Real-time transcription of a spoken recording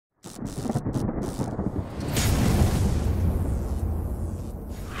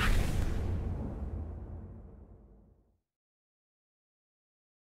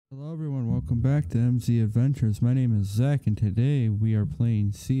Hello everyone, welcome back to MZ Adventures. My name is Zach and today we are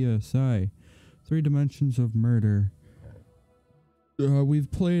playing CSI, 3 Dimensions of Murder.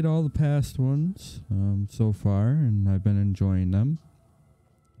 We've played all the past ones so far and I've been enjoying them,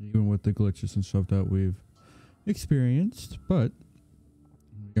 even with the glitches and stuff that we've experienced, but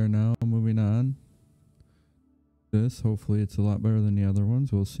we are now moving on. Hopefully it's a lot better than the other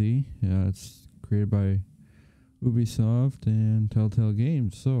ones, we'll see. Yeah, it's created by Ubisoft and Telltale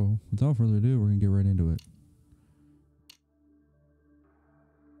Games. So, without further ado, we're going to get right into it.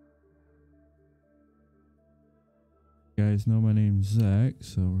 You guys know my name's Zach,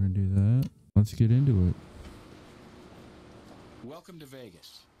 so we're going to do that. Let's get into it. Welcome to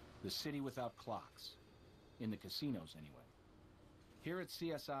Vegas, the city without clocks. In the casinos, anyway. Here at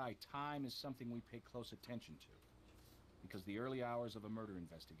CSI, time is something we pay close attention to, because the early hours of a murder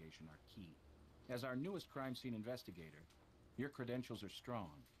investigation are key. As our newest crime scene investigator, your credentials are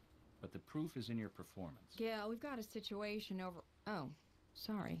strong, but the proof is in your performance. Yeah, we've got a situation over... Oh,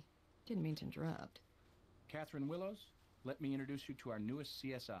 sorry. Didn't mean to interrupt. Catherine Willows, let me introduce you to our newest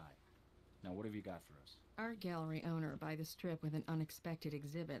CSI. Now, what have you got for us? Art gallery owner by the Strip with an unexpected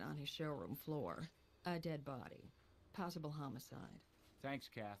exhibit on his showroom floor. A dead body. Possible homicide. Thanks,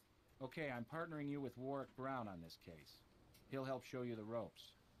 Kath. Okay, I'm partnering you with Warwick Brown on this case. He'll help show you the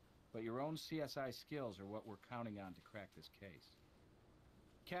ropes. But your own CSI skills are what we're counting on to crack this case.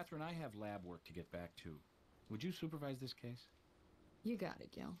 Catherine, I have lab work to get back to. Would you supervise this case? You got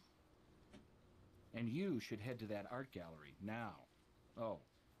it, Gil. And you should head to that art gallery now. Oh,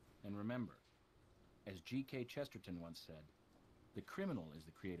 and remember, as G.K. Chesterton once said, the criminal is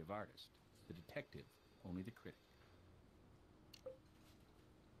the creative artist, the detective only the critic.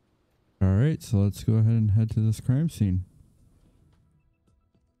 Alright, so let's go ahead and head to this crime scene.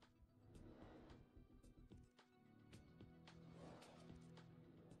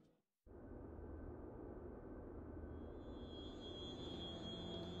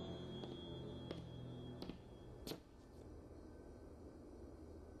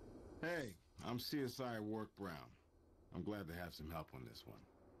 Hey, I'm CSI Warwick Brown. I'm glad to have some help on this one.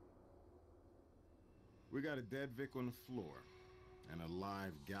 We got a dead Vic on the floor and a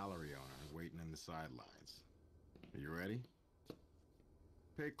live gallery owner waiting in the sidelines. Are you ready?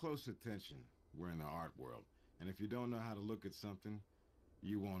 Pay close attention. We're in the art world, and if you don't know how to look at something,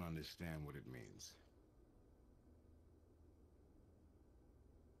 you won't understand what it means.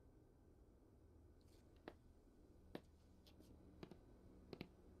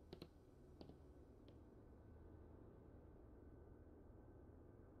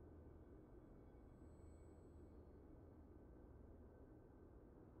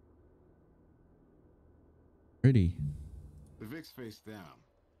 Ready. The Vic's face down.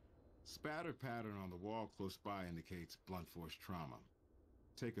 Spatter pattern on the wall close by indicates blunt force trauma.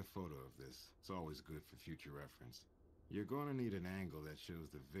 Take a photo of this. It's always good for future reference. You're going to need an angle that shows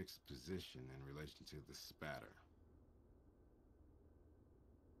the Vic's position in relation to the spatter.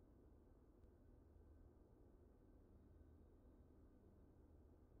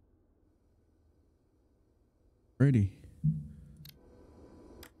 Ready.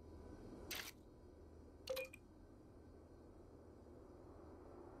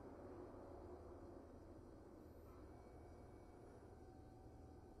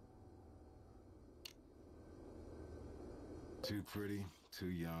 Too pretty, too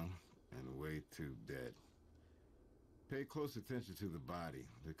young, and way too dead. Pay close attention to the body.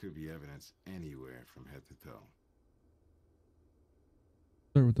 There could be evidence anywhere from head to toe.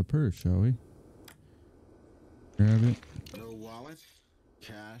 Start with the purse, shall we? Grab it. No wallet,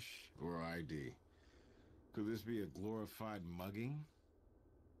 cash, or ID. Could this be a glorified mugging?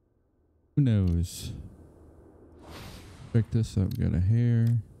 Who knows? Check this up. Got a hair.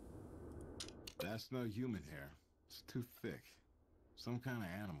 That's no human hair. It's too thick. Some kind of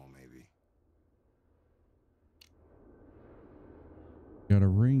animal, maybe. Got a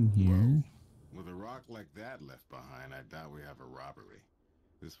ring here. Whoa. With a rock like that left behind, I doubt we have a robbery.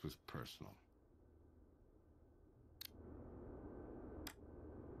 This was personal.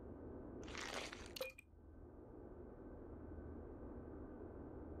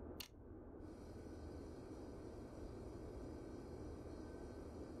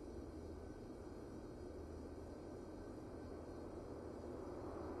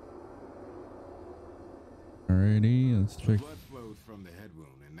 Alrighty, let's check. Blood flowed from the head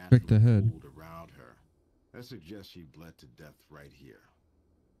wound and Check the naturally head. pooled around her. That suggests she bled to death right here.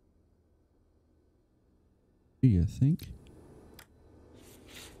 Do you think?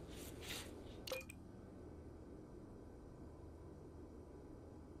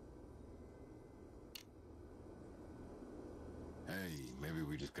 Hey, maybe we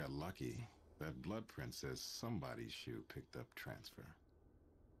we just got lucky. That blood print says somebody's shoe picked up transfer.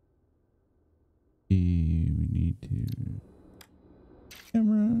 We need to...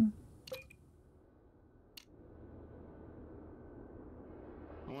 Camera.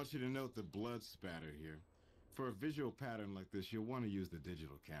 I want you to note the blood spatter here. For a visual pattern like this, you'll want to use the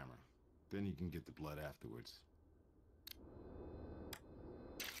digital camera. Then you can get the blood afterwards.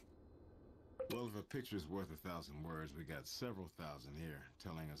 Well, if a picture's worth 1,000 words, we got several thousand here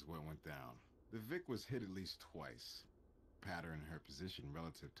telling us what went down. The Vic was hit at least twice. Pattern in her position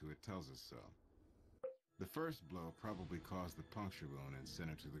relative to it tells us so. The first blow probably caused the puncture wound and sent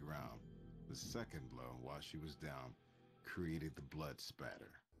her to the ground. The second blow, while she was down, created the blood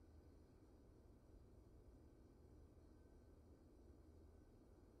spatter.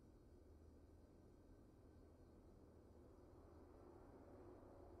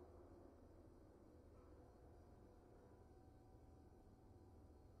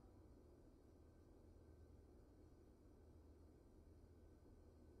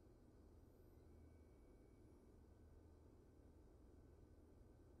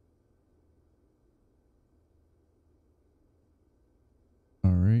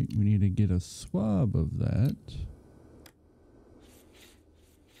 All right, we need to get a swab of that.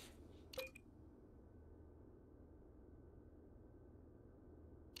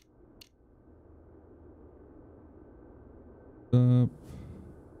 Like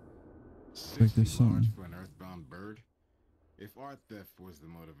 60 there's something. large for an earthbound bird? If art theft was the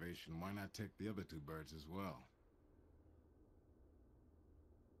motivation, why not take the other two birds as well?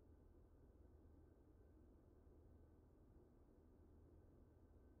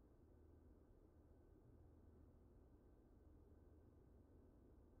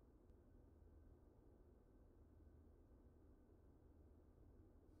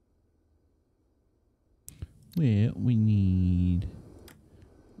 Well, we need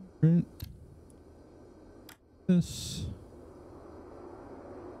print this.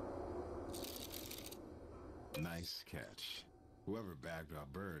 Nice catch. Whoever bagged our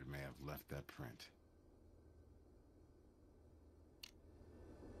bird may have left that print.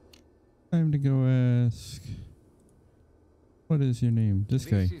 Time to go ask. What is your name? This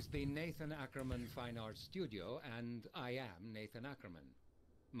guy. This is the Nathan Ackerman Fine Art Studio, and I am Nathan Ackerman.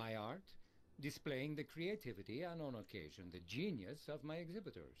 My art? Displaying the creativity and, on occasion, the genius of my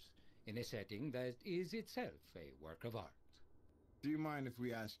exhibitors, in a setting that is itself a work of art. Do you mind if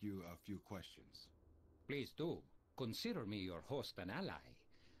we ask you a few questions? Please do. Consider me your host and ally.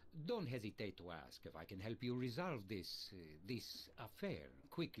 Don't hesitate to ask if I can help you resolve this affair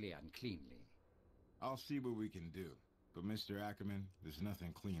quickly and cleanly. I'll see what we can do. But Mr. Ackerman, there's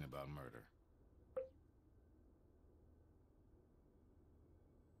nothing clean about murder.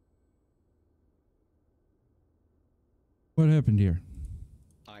 What happened here?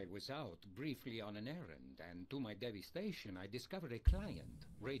 I was out briefly on an errand, and to my devastation, I discovered a client,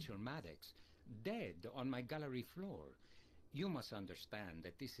 Rachel Maddox, dead on my gallery floor. You must understand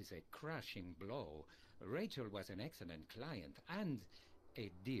that this is a crushing blow. Rachel was an excellent client and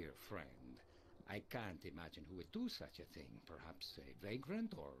a dear friend. I can't imagine who would do such a thing. Perhaps a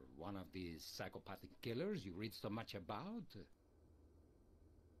vagrant or one of these psychopathic killers you read so much about?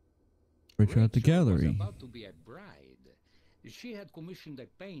 Rachel at the gallery. Was about to be a bride. She had commissioned a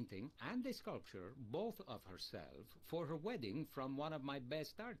painting and a sculpture, both of herself, for her wedding from one of my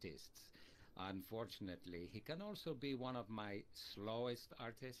best artists. Unfortunately, he can also be one of my slowest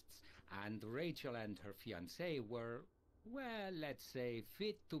artists, and Rachel and her fiancé were, well, let's say,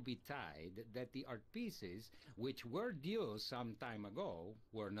 fit to be tied that the art pieces, which were due some time ago,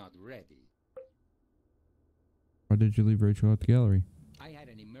 were not ready. Why did you leave Rachel at the gallery? I had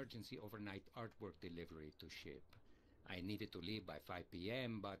an emergency overnight artwork delivery to ship. I needed to leave by 5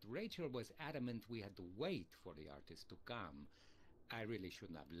 p.m., but Rachel was adamant we had to wait for the artist to come. I really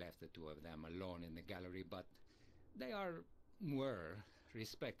shouldn't have left the two of them alone in the gallery, but they were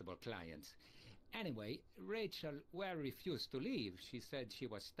respectable clients. Anyway, Rachel, refused to leave. She said she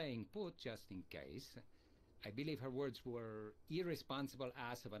was staying put just in case. I believe her words were, irresponsible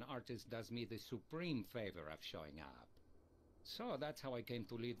ass of an artist does me the supreme favor of showing up. So that's how I came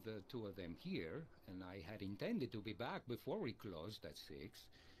to leave the two of them here, and I had intended to be back before we closed at 6.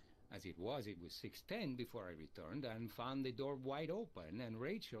 As it was 6:10 before I returned and found the door wide open and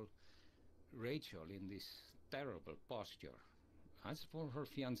Rachel in this terrible posture. As for her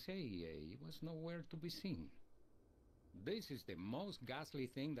fiancé, he was nowhere to be seen. This is the most ghastly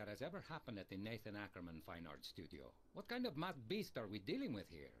thing that has ever happened at the Nathan Ackerman Fine Art Studio. What kind of mad beast are we dealing with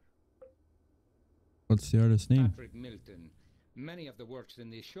here? What's the artist's name? Patrick Milton. Many of the works in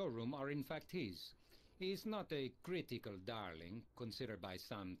this showroom are in fact his. He's not a critical darling, considered by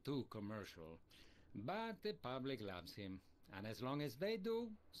some too commercial. But the public loves him, and as long as they do,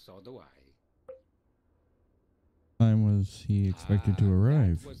 so do I. Time was he expected to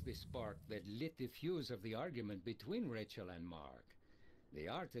arrive? That was the spark that lit the fuse of the argument between Rachel and Mark. The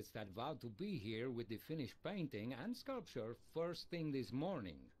artist had vowed to be here with the finished painting and sculpture first thing this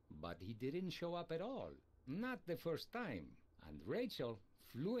morning, but he didn't show up at all. Not the first time, and Rachel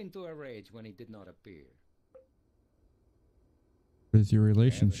flew into a rage when he did not appear. What is your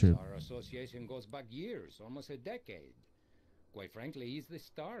relationship? Our association goes back years, almost a decade. Quite frankly, he's the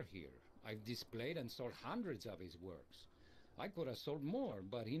star here. I've displayed and sold hundreds of his works. I could have sold more,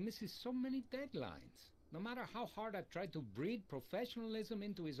 but he misses so many deadlines. No matter how hard I've tried to breathe professionalism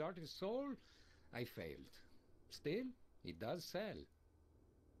into his artist soul, I failed. Still, he does sell.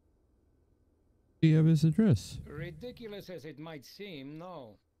 Do you have his address? Ridiculous as it might seem,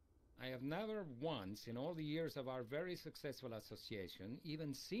 no. I have never once, in all the years of our very successful association,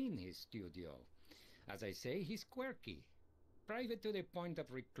 even seen his studio. As I say, he's quirky. Private to the point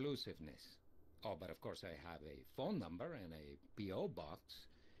of reclusiveness. Oh, but of course I have a phone number and a P.O. box.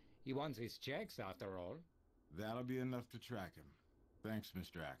 He wants his checks, after all. That'll be enough to track him. Thanks,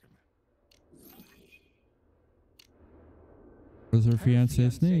 Mr. Ackerman. What's her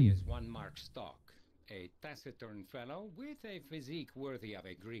fiancé's name? Is one Mark Stock, a taciturn fellow with a physique worthy of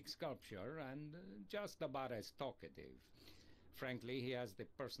a Greek sculpture and just about as talkative. Frankly, he has the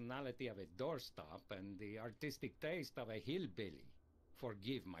personality of a doorstop and the artistic taste of a hillbilly.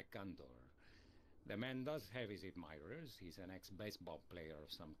 Forgive my candor. The man does have his admirers. He's an ex-baseball player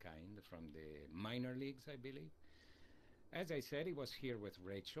of some kind from the minor leagues, I believe. As I said, he was here with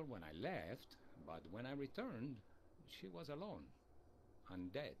Rachel when I left, but when I returned, she was alone,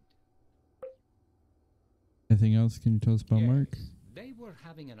 undead. Anything else can you tell us about Mark? They were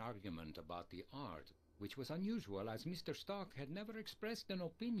having an argument about the art, which was unusual as Mr. Stock had never expressed an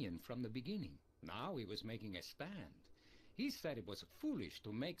opinion from the beginning. Now he was making a stand. He said it was foolish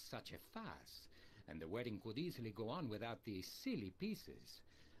to make such a fuss, and the wedding could easily go on without these silly pieces.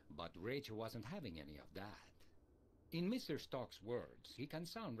 But Rachel wasn't having any of that. In Mr. Stock's words, he can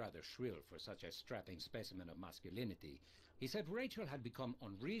sound rather shrill for such a strapping specimen of masculinity. He said Rachel had become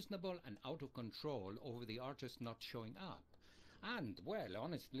unreasonable and out of control over the artist not showing up. And, well,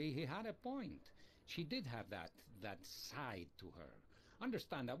 honestly, he had a point. She did have that side to her.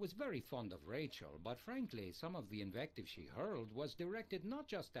 Understand, I was very fond of Rachel, but frankly, some of the invective she hurled was directed not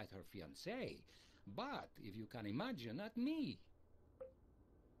just at her fiancé, but, if you can imagine, at me.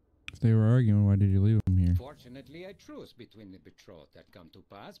 If they were arguing, why did you leave them here? Fortunately, a truce between the betrothed had come to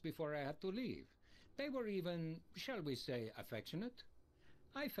pass before I had to leave. They were even, shall we say, affectionate.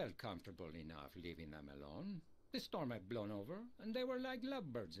 I felt comfortable enough leaving them alone. The storm had blown over, and they were like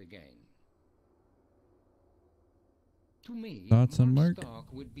lovebirds again. To me, Thoughts on Mark? Stock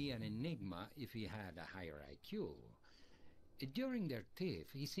would be an enigma if he had a higher IQ. During their tiff,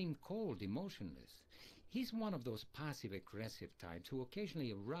 he seemed cold, emotionless. He's one of those passive-aggressive types who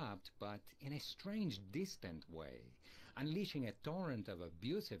occasionally erupt, but in a strange, distant way, unleashing a torrent of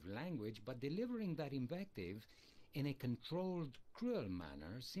abusive language, but delivering that invective in a controlled, cruel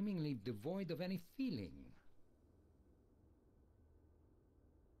manner, seemingly devoid of any feeling.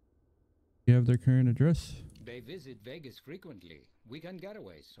 You have their current address? They visit Vegas frequently, weekend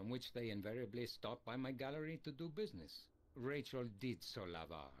getaways, on which they invariably stop by my gallery to do business. Rachel did so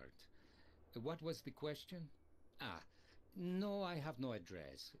love art. What was the question? No, I have no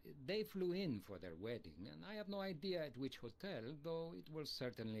address. They flew in for their wedding, and I have no idea at which hotel, though it will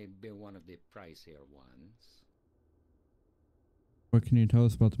certainly be one of the pricier ones. What can you tell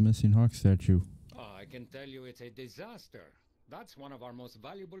us about the missing hawk statue? Oh, I can tell you it's a disaster. That's one of our most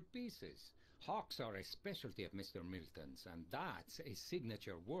valuable pieces. Hawks are a specialty of Mr. Milton's, and that's a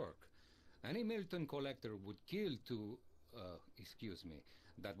signature work. Any Milton collector would kill to... excuse me.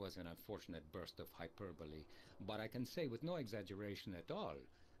 That was an unfortunate burst of hyperbole. But I can say with no exaggeration at all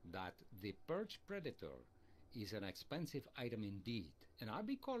that the perch predator is an expensive item indeed. And I'll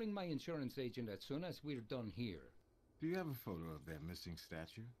be calling my insurance agent as soon as we're done here. Do you have a photo of that missing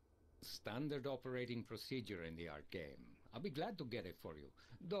statue? Standard operating procedure in the art game. I'll be glad to get it for you,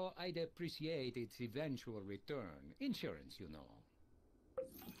 though I'd appreciate its eventual return. Insurance, you know.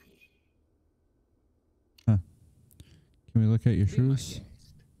 Huh. Can we look at your shoes?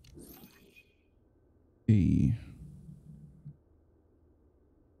 Hey.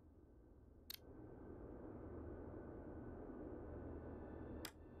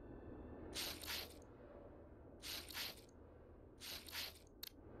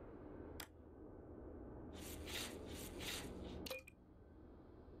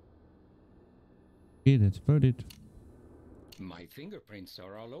 Okay, that's about it. My fingerprints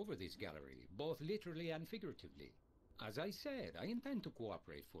are all over this gallery, both literally and figuratively. As I said, I intend to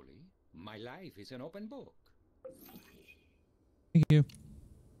cooperate fully. My life is an open book. Thank you.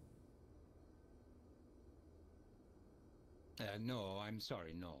 No, I'm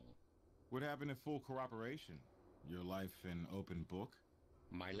sorry, no. What happened to full cooperation? Your life an open book?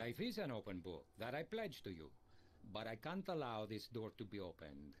 My life is an open book, that I pledge to you. But I can't allow this door to be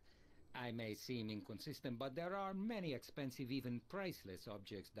opened. I may seem inconsistent, but there are many expensive, even priceless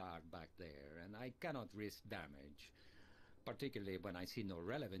objects dark back there, and I cannot risk damage. Particularly when I see no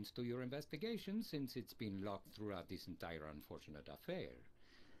relevance to your investigation, since it's been locked throughout this entire unfortunate affair.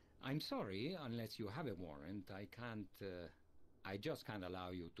 I'm sorry, unless you have a warrant, I just can't allow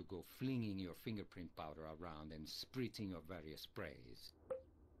you to go flinging your fingerprint powder around and spritzing your various sprays.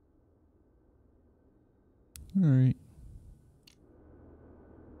 All right.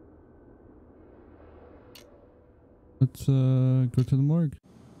 Let's go to the morgue.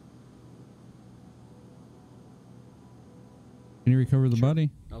 Can you recover the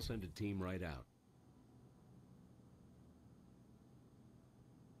body? I'll send a team right out.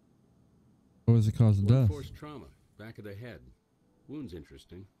 What was the cause of death? Force trauma, back of the head. Wound's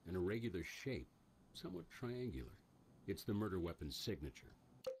interesting, an irregular shape, somewhat triangular. It's the murder weapon's signature.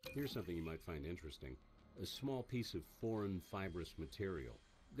 Here's something you might find interesting. A small piece of foreign fibrous material.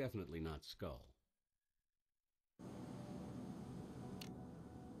 Definitely not skull.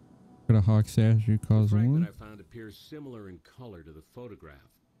 Got a hawk statue cause The a fragment wound? I found appears similar in color to the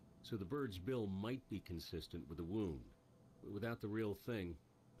photograph, so the bird's bill might be consistent with the wound. But without the real thing,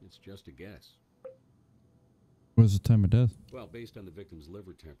 it's just a guess. What was the time of death? Well, based on the victim's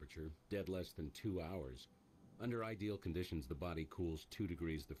liver temperature, dead less than 2 hours. Under ideal conditions, the body cools 2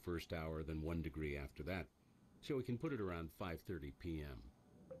 degrees the first hour, then 1 degree after that. So we can put it around 5:30 p.m.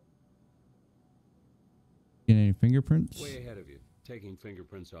 Get any fingerprints? Way ahead of you. Taking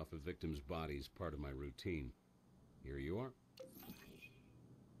fingerprints off a victim's body is part of my routine. Here you are.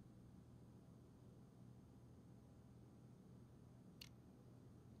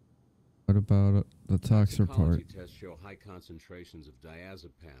 What about the tox report? Toxicology tests show high concentrations of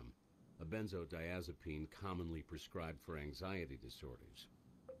diazepam, a benzodiazepine commonly prescribed for anxiety disorders.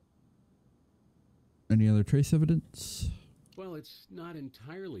 Any other trace evidence? Well, it's not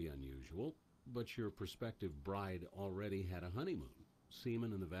entirely unusual, but your prospective bride already had a honeymoon.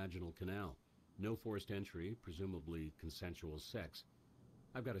 Semen in the vaginal canal. No forced entry, presumably consensual sex.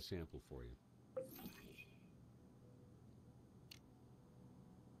 I've got a sample for you.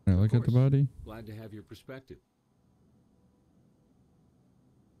 Can I look at the body? Glad to have your perspective.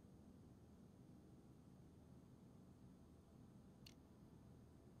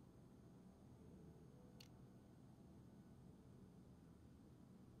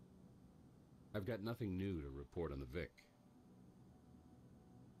 I've got nothing new to report on the Vic.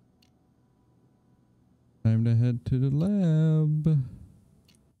 Time to head to the lab.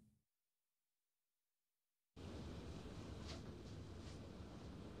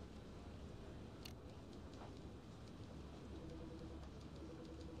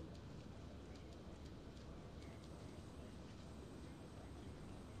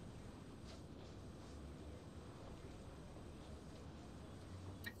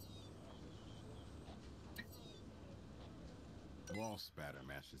 Wall spatter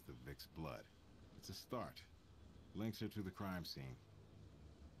matches the Vic's blood. It's a start. Links her to the crime scene.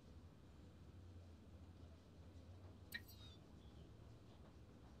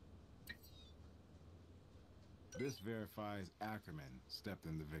 This verifies Ackerman stepped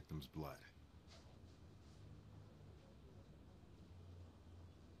in the victim's blood.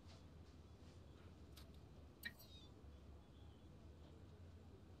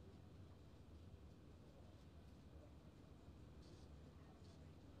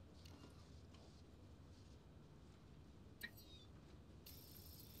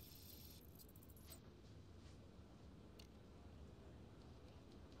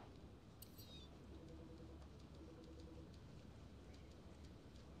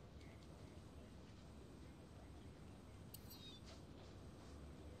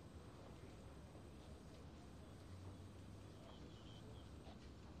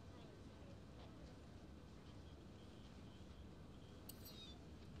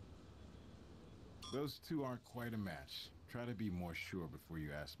 Those two aren't quite a match. Try to be more sure before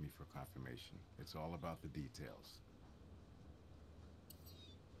you ask me for confirmation. It's all about the details.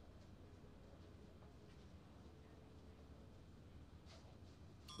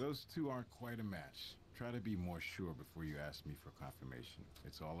 Those two aren't quite a match. Try to be more sure before you ask me for confirmation.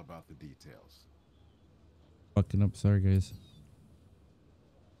 It's all about the details. Fucking up, sorry guys.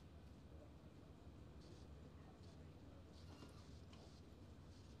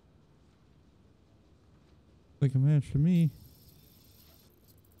 Like a match to me.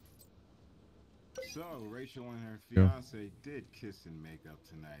 So, Rachel and her Go. fiance did kiss and make up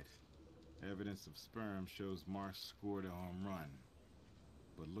tonight. Evidence of sperm shows Mark scored a home run.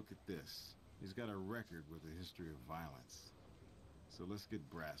 But look at this. He's got a record with a history of violence. So let's get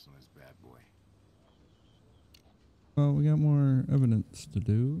brass on this bad boy. Well, we got more evidence to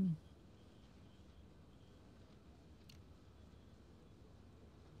do.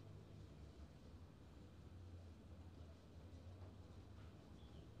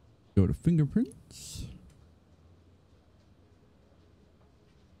 Go to fingerprints.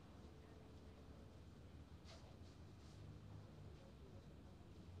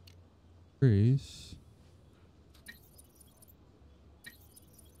 Trace.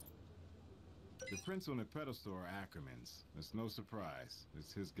 The prints on the pedestal are Ackerman's. It's no surprise.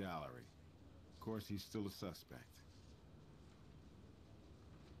 It's his gallery. Of course, he's still a suspect.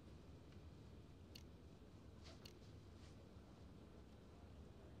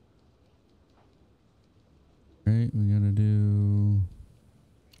 Right, we gotta do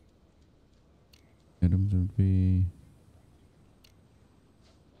items would be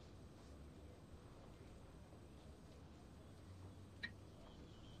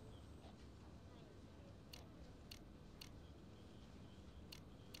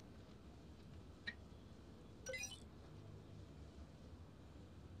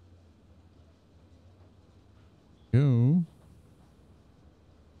go.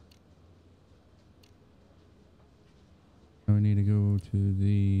 Now we need to go to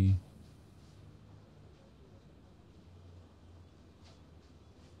the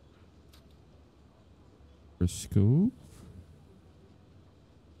scope.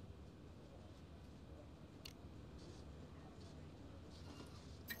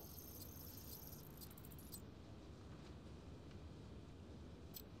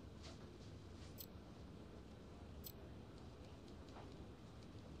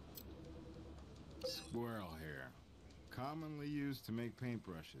 Squirrel hair. Commonly used to make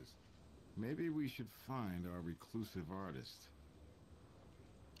paintbrushes. Maybe we should find our reclusive artist.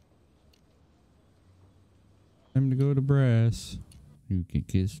 Time to go to brass. You can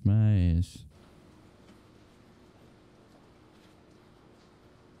kiss my ass.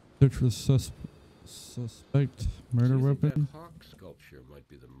 Search for the suspect murder So you think weapon. that hawk sculpture might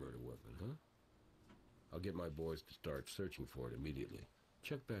be the murder weapon, huh? I'll get my boys to start searching for it immediately.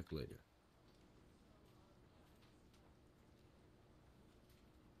 Check back later.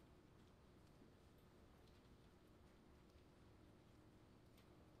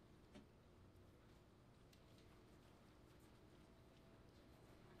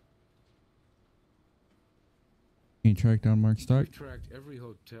 Can you track down Mark Stark? We've tracked every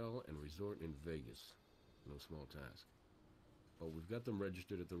hotel and resort in Vegas. No small task. But we've got them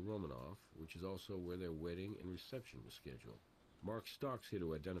registered at the Romanov, which is also where their wedding and reception was scheduled. Mark Stark's here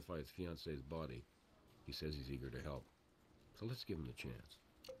to identify his fiance's body. He says he's eager to help. So let's give him the chance.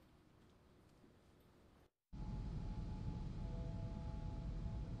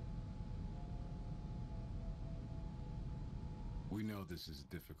 We know this is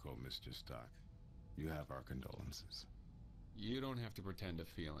difficult, Mr. Stark. You have our condolences. You don't have to pretend to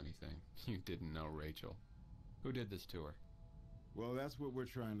feel anything. You didn't know Rachel. Who did this to her? Well, that's what we're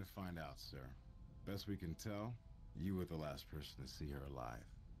trying to find out, sir. Best we can tell, you were the last person to see her alive.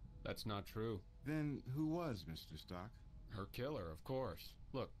 That's not true. Then who was Mr. Stark? Her killer, of course.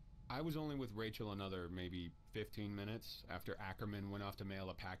 Look, I was only with Rachel another maybe 15 minutes after Ackerman went off to mail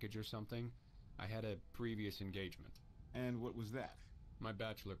a package or something. I had a previous engagement. And what was that? My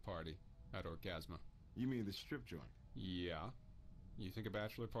bachelor party at Orgasma. You mean the strip joint? Yeah. You think a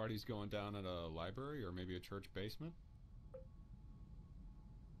bachelor party's going down at a library or maybe a church basement?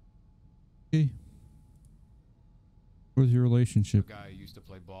 Okay. What was your The relationship? guy I used to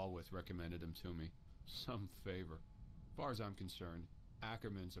play ball with recommended him to me. Some favor. As far as I'm concerned,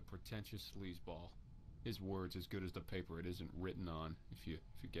 Ackerman's a pretentious sleazeball. His word's as good as the paper it isn't written on, if you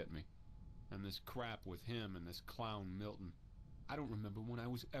get me. And this crap with him and this clown Milton. I don't remember when I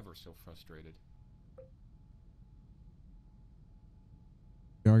was ever so frustrated.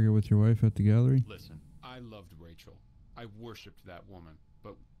 You argue with your wife at the gallery? Listen, I loved Rachel. I worshipped that woman.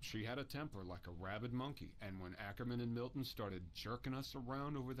 But she had a temper like a rabid monkey. And when Ackerman and Milton started jerking us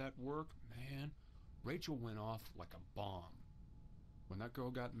around over that work, man, Rachel went off like a bomb. When that girl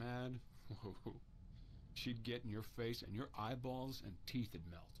got mad, she'd get in your face and your eyeballs and teeth would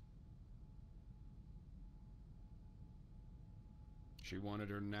melt. She wanted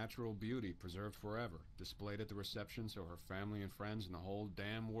her natural beauty preserved forever, displayed at the reception so her family and friends and the whole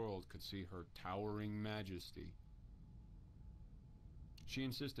damn world could see her towering majesty. She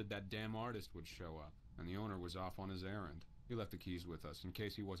insisted that damn artist would show up, and the owner was off on his errand. He left the keys with us in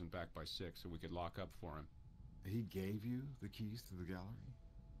case he wasn't back by 6 so we could lock up for him. He gave you the keys to the gallery?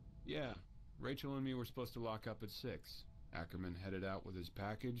 Yeah, Rachel and me were supposed to lock up at 6. Ackerman headed out with his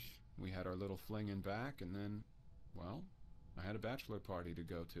package. We had our little fling in back, and then, well, I had a bachelor party to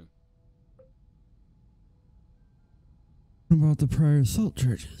go to. What about the prior assault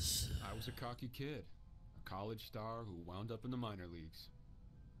charges? I was a cocky kid, a college star who wound up in the minor leagues.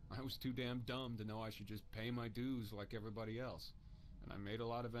 I was too damn dumb to know I should just pay my dues like everybody else, and I made a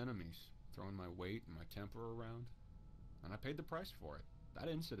lot of enemies, throwing my weight and my temper around, and I paid the price for it. That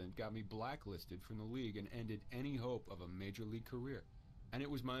incident got me blacklisted from the league and ended any hope of a major league career. And it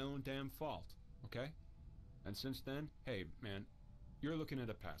was my own damn fault, okay? And since then, hey, man, you're looking at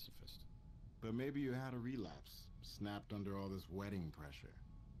a pacifist. But maybe you had a relapse, snapped under all this wedding pressure.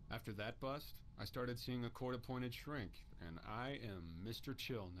 After that bust, I started seeing a court-appointed shrink, and I am Mr.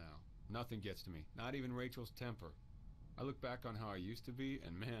 Chill now. Nothing gets to me, not even Rachel's temper. I look back on how I used to be,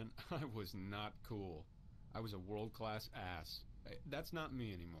 and man, I was not cool. I was a world-class ass. That's not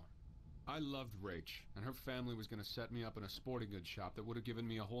me anymore. I loved Rach, and her family was going to set me up in a sporting goods shop that would have given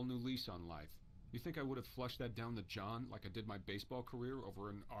me a whole new lease on life. You think I would have flushed that down the John like I did my baseball career over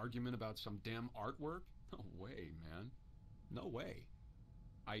an argument about some damn artwork? No way, man. No way.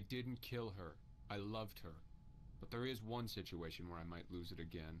 I didn't kill her. I loved her. But there is one situation where I might lose it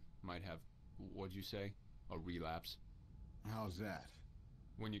again. Might have, what'd you say? A relapse. How's that?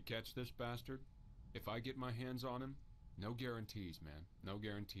 When you catch this bastard, if I get my hands on him, no guarantees, man. No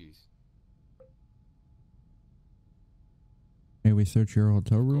guarantees. May we search your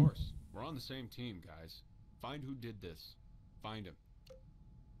hotel room? Of course. We're on the same team, guys. Find who did this. Find him.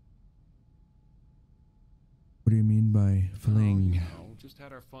 What do you mean by fling? Just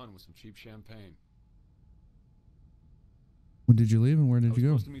had our fun with some cheap champagne. When did you leave and where did you I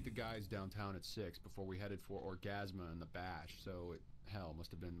go? was supposed to meet the guys downtown at 6 before we headed for Orgasma and the Bash, so it, hell,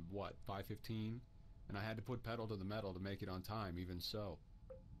 must have been, what, 5:15? And I had to put pedal to the metal to make it on time, even so.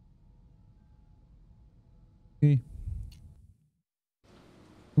 Okay.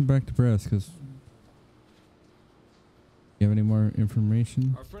 Go back to press, because... You have any more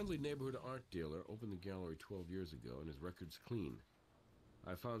information? Our friendly neighborhood art dealer opened the gallery 12 years ago, and his record's clean.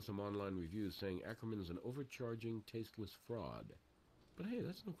 I found some online reviews saying Ackerman is an overcharging, tasteless fraud. But hey,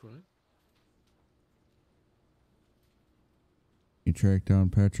 that's no crime. You tracked down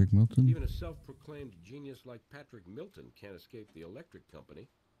Patrick Milton? Even a self-proclaimed genius like Patrick Milton can't escape the electric company.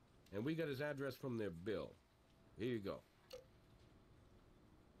 And we got his address from their bill. Here you go.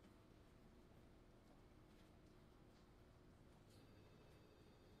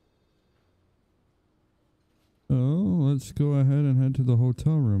 Oh, let's go ahead and head to the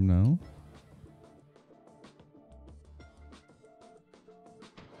hotel room now.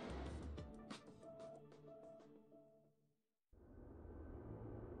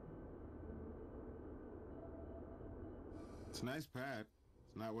 It's nice, Pat.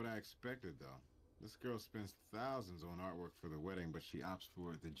 It's not what I expected, though. This girl spends thousands on artwork for the wedding, but she opts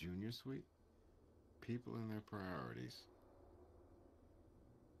for the junior suite? People and their priorities.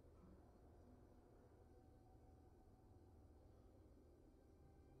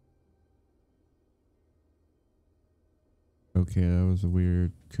 Okay, that was a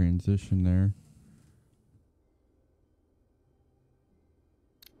weird transition there.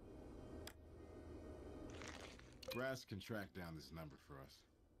 Brass can track down this number for us.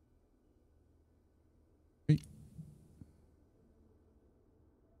 Hey.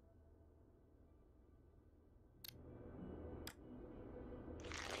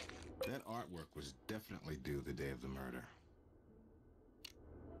 That artwork was definitely due the day of the murder.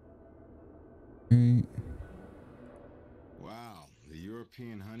 Okay. Wow, the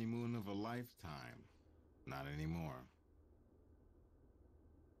European honeymoon of a lifetime. Not anymore.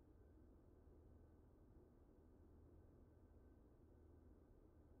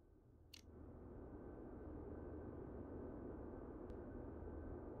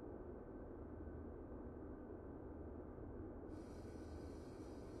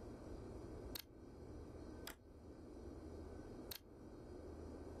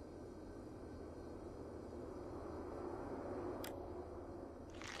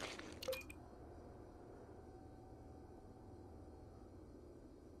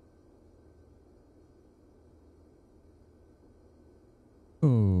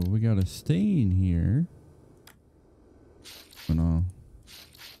 Oh, we got a stain here. Oh no.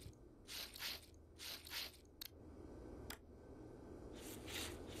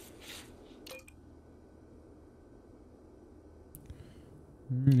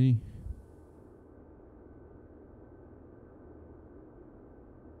 Alrighty.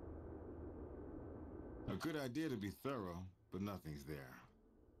 good idea to be thorough, but nothing's there.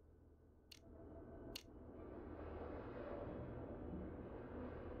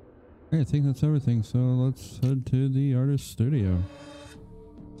 I think that's everything, so let's head to the artist studio.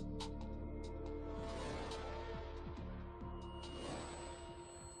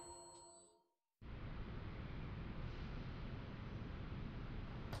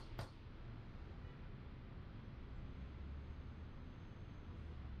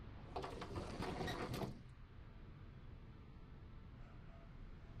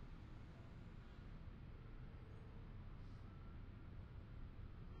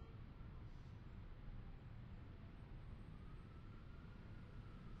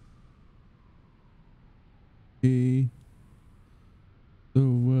 Hey. So,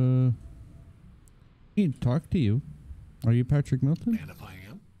 I need to talk to you. Are you Patrick Milton? And if I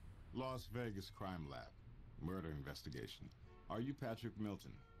am? Las Vegas Crime Lab. Murder investigation. Are you Patrick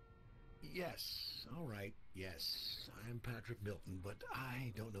Milton? Yes. All right. Yes. I'm Patrick Milton, but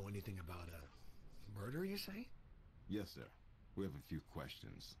I don't know anything about a murder, you say? Yes, sir. We have a few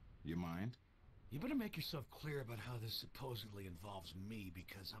questions. You mind? You better make yourself clear about how this supposedly involves me,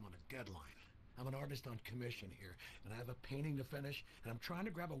 because I'm on a deadline. I'm an artist on commission here, and I have a painting to finish, and I'm trying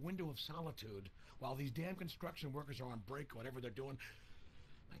to grab a window of solitude while these damn construction workers are on break, whatever they're doing.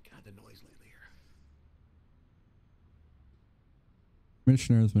 My God, the noise lately here.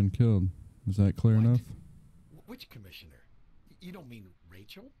 Commissioner has been killed. Is that clear What? enough? Which commissioner? You don't mean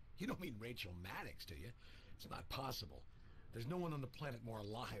Rachel? You don't mean Rachel Maddox, do you? It's not possible. There's no one on the planet more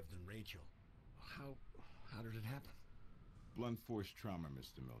alive than Rachel. How did it happen? Blunt force trauma,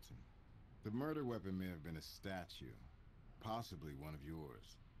 Mr. Milton. The murder weapon may have been a statue. Possibly one of yours.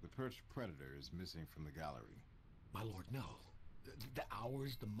 The perched predator is missing from the gallery. My lord, no. The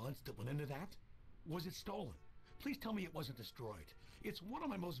hours, the months that went into that? Was it stolen? Please tell me it wasn't destroyed. It's one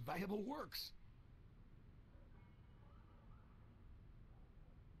of my most valuable works.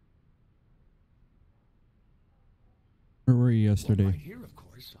 Where were you yesterday? Well, right here, of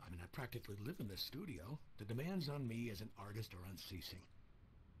course. I mean, I practically live in this studio. The demands on me as an artist are unceasing.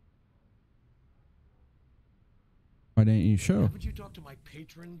 Why didn't you show? Haven't you talked to my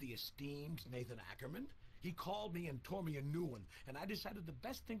patron, the esteemed Nathan Ackerman? He called me and tore me a new one, and I decided the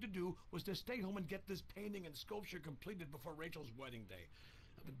best thing to do was to stay home and get this painting and sculpture completed before Rachel's wedding day.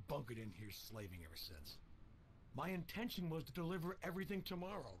 I've been bunkered in here slaving ever since. My intention was to deliver everything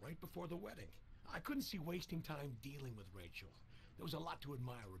tomorrow, right before the wedding. I couldn't see wasting time dealing with Rachel. There was a lot to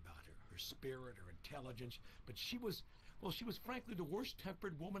admire about her, her spirit, her intelligence, but she was frankly the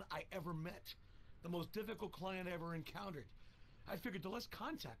worst-tempered woman I ever met. The most difficult client I ever encountered. I figured the less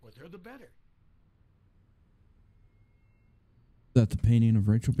contact with her, the better. Is that the painting of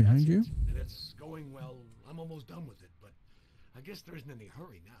Rachel behind you? And it's going well. I'm almost done with it, but I guess there isn't any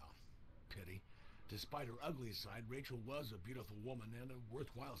hurry now. Pity. Despite her ugly side, Rachel was a beautiful woman and a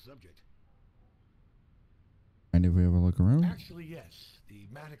worthwhile subject. And if we have a look around? Actually, yes. The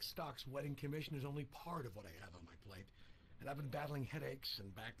Maddox Stocks wedding commission is only part of what I have on my plate. And I've been battling headaches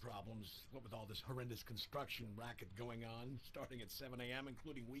and back problems, what with all this horrendous construction racket going on, starting at 7 a.m.,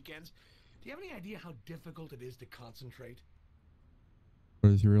 including weekends. Do you have any idea how difficult it is to concentrate?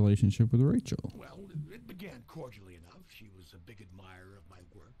 What is your relationship with Rachel? Well, it began cordially enough. She was a big admirer of my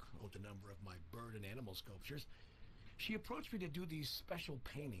work, owned a number of my bird and animal sculptures. She approached me to do these special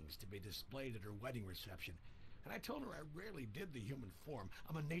paintings to be displayed at her wedding reception. And I told her I rarely did the human form.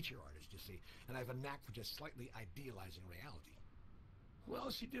 I'm a nature artist, you see, and I have a knack for just slightly idealizing reality. Well,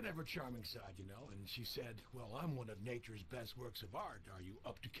 she did have her charming side, you know, and she said, well, I'm one of nature's best works of art. Are you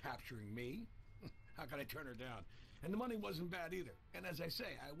up to capturing me? How could I turn her down? And the money wasn't bad either. And as I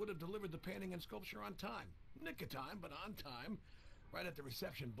say, I would have delivered the painting and sculpture on time. Nick of time, but on time. Right at the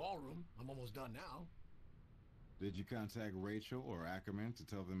reception ballroom. I'm almost done now. Did you contact Rachel or Ackerman to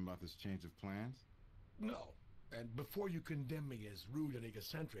tell them about this change of plans? No. And before you condemn me as rude and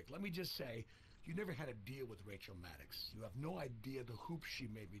egocentric, let me just say, you never had a deal with Rachel Maddox. You have no idea the hoops she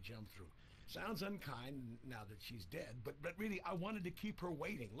made me jump through. Sounds unkind now that she's dead, but really, I wanted to keep her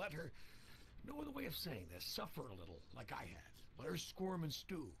waiting. Let her, no other way of saying this, suffer a little, like I had. Let her squirm and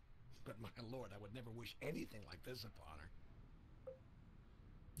stew. But my lord, I would never wish anything like this upon her.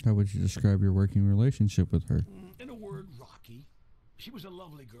 How would you describe your working relationship with her? In a word, rocky. She was a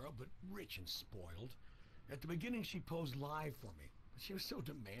lovely girl, but rich and spoiled. At the beginning, she posed live for me. She was so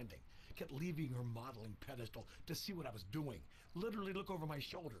demanding. Kept leaving her modeling pedestal to see what I was doing. Literally look over my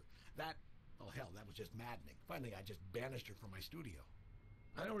shoulder. That, oh hell, that was just maddening. Finally, I just banished her from my studio.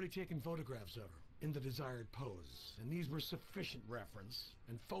 I'd already taken photographs of her in the desired pose, and these were sufficient reference.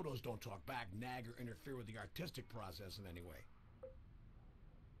 And photos don't talk back, nag, or interfere with the artistic process in any way.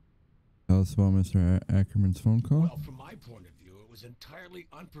 Well, tell us about Mr. Ackerman's phone call? Well, from my point of view, it was entirely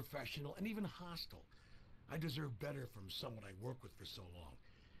unprofessional and even hostile. I deserve better from someone I worked with for so long.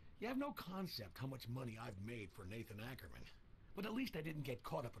 You have no concept how much money I've made for Nathan Ackerman. But at least I didn't get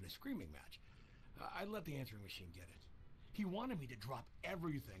caught up in a screaming match. I let the answering machine get it. He wanted me to drop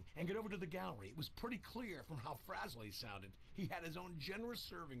everything and get over to the gallery. It was pretty clear from how frazzled he sounded. He had his own generous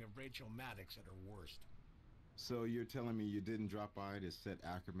serving of Rachel Maddox at her worst. So you're telling me you didn't drop by to set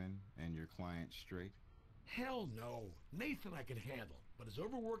Ackerman and your client straight? Hell no. Nathan I could handle. But as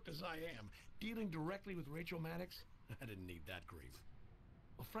overworked as I am, dealing directly with Rachel Maddox, I didn't need that grief.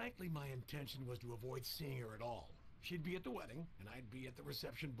 Well, frankly, my intention was to avoid seeing her at all. She'd be at the wedding, and I'd be at the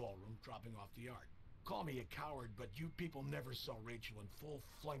reception ballroom dropping off the art. Call me a coward, but you people never saw Rachel in full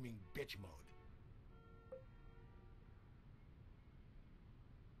flaming bitch mode.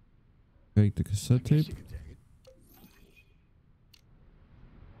 Take the cassette I guess tape. you could take it.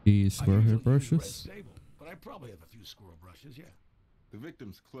 The I square hair usually use Red brushes. Sable, but I probably have a few squirrel brushes, yeah. The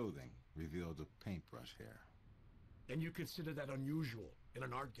victim's clothing revealed a paintbrush hair. And you consider that unusual in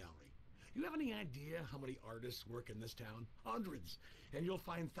an art gallery. You have any idea how many artists work in this town? Hundreds. And you'll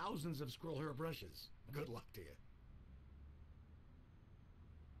find thousands of squirrel hair brushes. Good luck to you.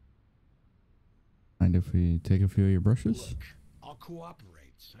 Mind if we take a few of your brushes? Look, I'll cooperate.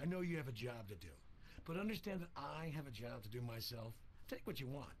 I know you have a job to do. But understand that I have a job to do myself. Take what you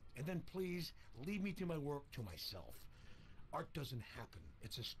want. And then please, leave me to my work to myself. Art doesn't happen.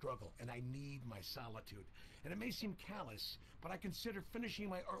 It's a struggle, and I need my solitude. And it may seem callous, but I consider finishing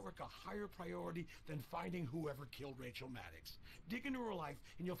my artwork a higher priority than finding whoever killed Rachel Maddox. Dig into her life,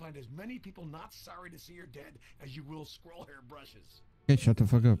 and you'll find as many people not sorry to see her dead as you will squirrel hair brushes. Okay, shut the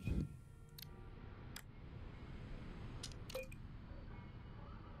fuck up.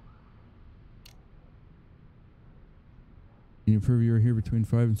 Can you prove you were here between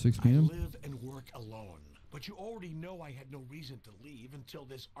 5 and 6 I p.m.? live and work alone. But you already know I had no reason to leave until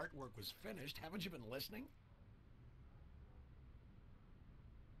this artwork was finished. Haven't you been listening?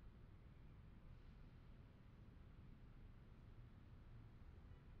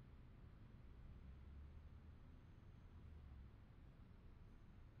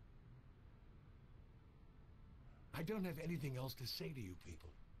 I don't have anything else to say to you people.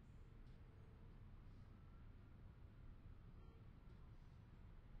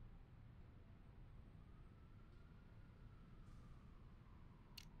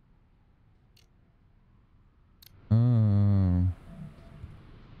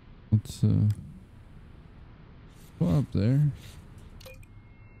 Let's go up there.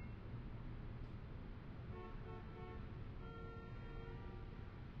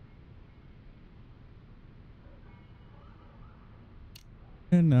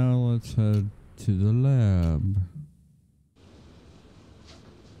 And now let's head to the lab.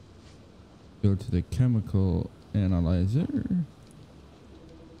 Go to the chemical analyzer.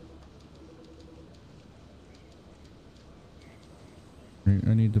 Right,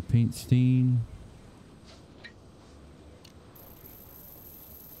 I need the paint stain.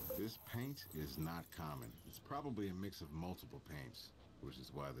 This paint is not common. It's probably a mix of multiple paints, which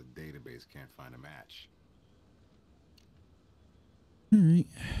is why the database can't find a match. Alright.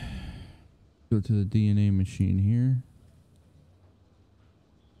 Go to the DNA machine here.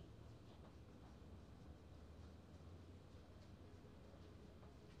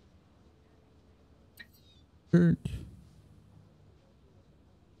 Dirt.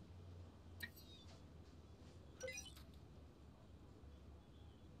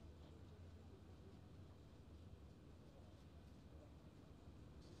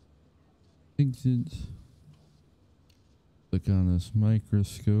 Exit. Click on this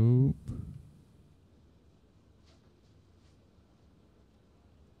microscope.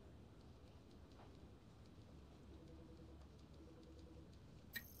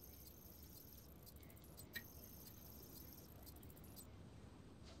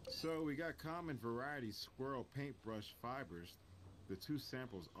 So we got common variety squirrel paintbrush fibers. The two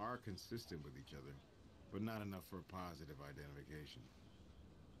samples are consistent with each other, but not enough for a positive identification.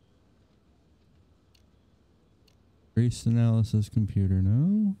 Trace analysis computer,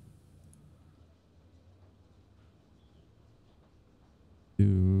 no.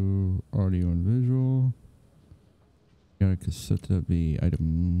 Do audio and visual. Got a cassette of the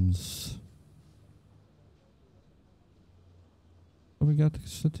items. Oh, we got the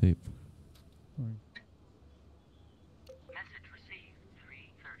cassette tape. Sorry. Message received,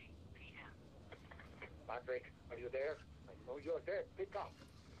 3:30 p.m. Patrick, are you there? I know you're there. Pick up.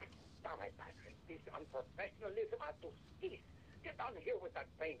 Damn it, Patrick. This unprofessionalism has to cease. Get down here with that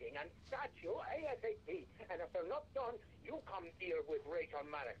painting and statue ASAP. And if they're not done, you come here with Rachel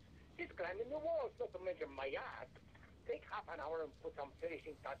Maddox. She's climbing the walls, not to mention my ass. Take half an hour and put some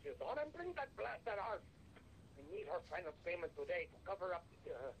finishing touches on and bring that blasted art. I need her final payment today to cover up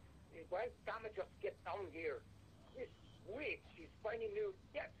well, damage just get down here. This witch, she's finding new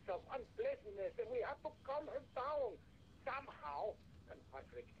depths of unpleasantness, and we have to calm her down somehow. And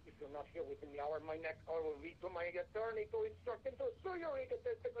Patrick, if you're not here within the hour, my next call will be to my attorney to instruct him to sue your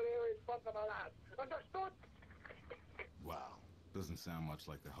egotistical irresponsible ass. Understood? Wow. Doesn't sound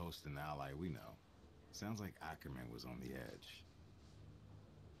much like the host and ally we know. Sounds like Ackerman was on the edge.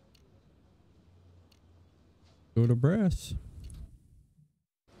 Go to brass.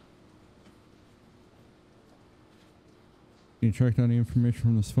 Can you track down the information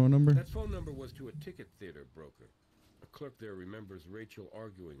from this phone number? That phone number was to a ticket theater broker. A clerk there remembers Rachel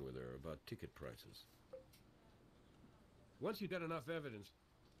arguing with her about ticket prices. Once you get enough evidence,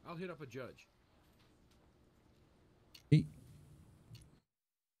 I'll hit up a judge. Hey.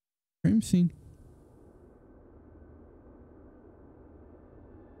 Crime scene.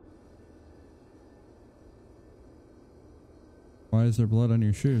 Why is there blood on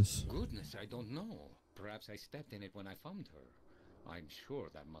your shoes? Goodness, I don't know. Perhaps I stepped in it when I found her. I'm sure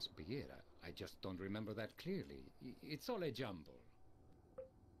that must be it. I just don't remember that clearly. It's all a jumble.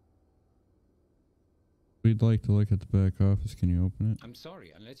 We'd like to look at the back office. Can you open it? I'm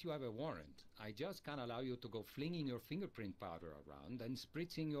sorry, unless you have a warrant. I just can't allow you to go flinging your fingerprint powder around and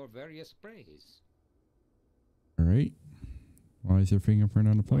spritzing your various sprays. All right. Why is your fingerprint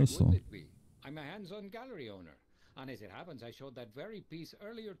on the Why pedestal? wouldn't it be? I'm a hands-on gallery owner. And as it happens, I showed that very piece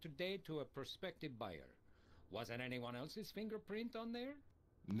earlier today to a prospective buyer. Wasn't anyone else's fingerprint on there?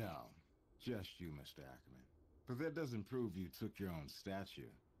 No, just you, Mr. Ackerman. But that doesn't prove you took your own statue.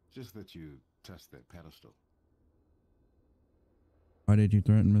 Just that you touched that pedestal. Why did you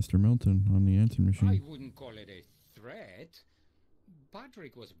threaten Mr. Milton on the answering machine? I wouldn't call it a threat.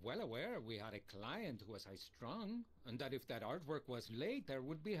 Patrick was well aware we had a client who was high-strung, and that if that artwork was late, there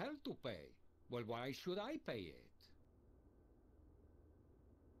would be hell to pay. Well, why should I pay it?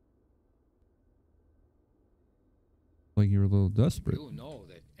 Like you were a little desperate. You know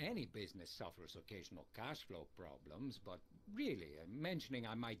that any business suffers occasional cash flow problems, but really, mentioning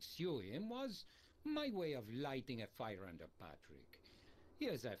I might sue him was my way of lighting a fire under Patrick. He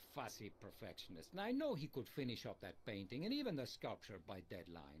is a fussy perfectionist, and I know he could finish up that painting and even the sculpture by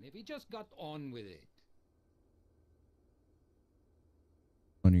deadline if he just got on with it.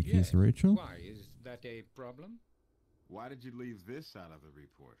 On your keys to Rachel? Why, is that a problem? Why did you leave this out of the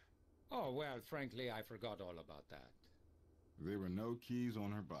report? Oh, well, frankly, I forgot all about that. There were no keys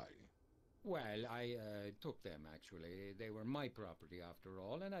on her body. Well, I took them, actually. They were my property, after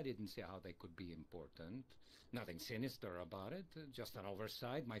all, and I didn't see how they could be important. Nothing sinister about it, just an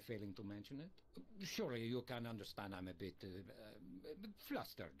oversight, my failing to mention it. Surely you can understand I'm a bit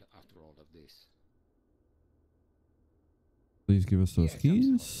flustered after all of this. Please give us those Yes,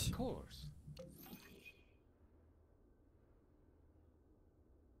 keys. of course.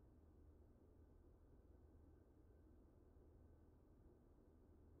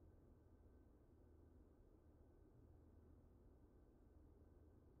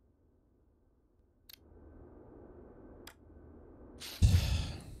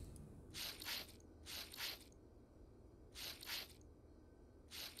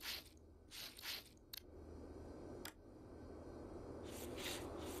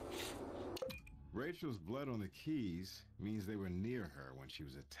 Rachel's blood on the keys means they were near her when she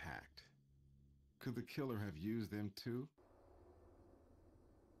was attacked. Could the killer have used them too?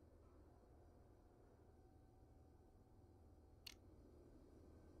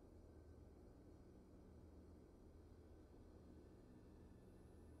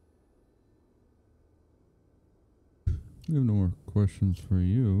 We have no more questions for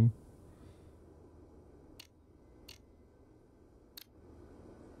you.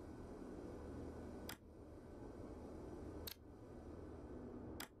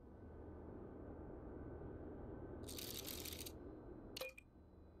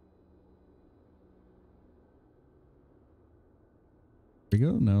 There we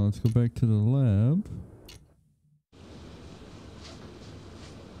go. Now let's go back to the lab.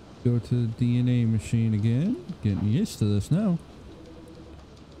 Go to the DNA machine again. Getting used to this now.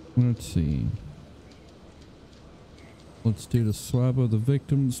 Let's see. Let's do the swab of the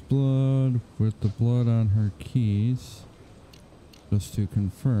victim's blood with the blood on her keys. Just to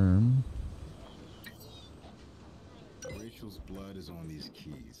confirm. Rachel's blood is on these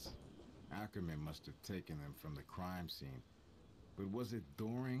keys. Ackerman must have taken them from the crime scene. But was it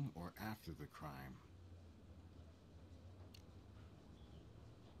during or after the crime?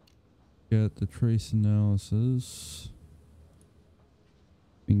 Get the trace analysis.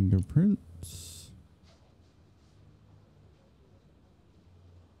 Fingerprints.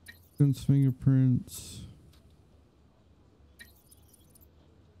 Since fingerprints.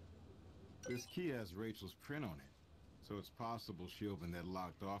 This key has Rachel's print on it, so it's possible she opened that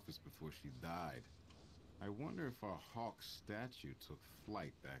locked office before she died. I wonder if our Hawk statue took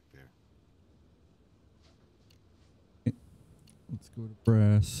flight back there. Let's go to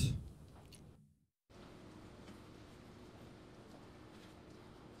brass.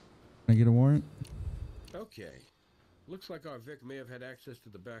 Can I get a warrant? Okay. Looks like our Vic may have had access to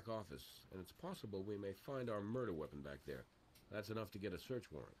the back office, and it's possible we may find our murder weapon back there. That's enough to get a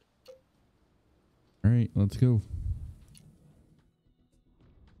search warrant. All right, let's go.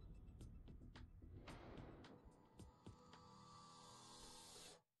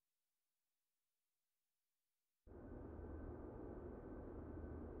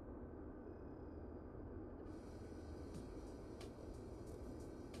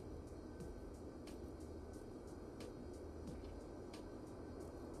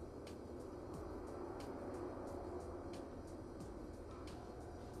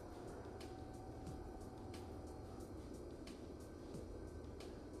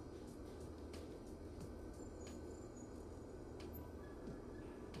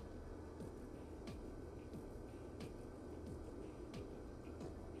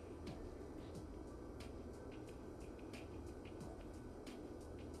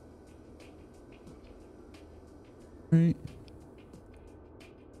 Right.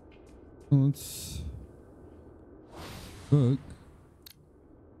 Let's look.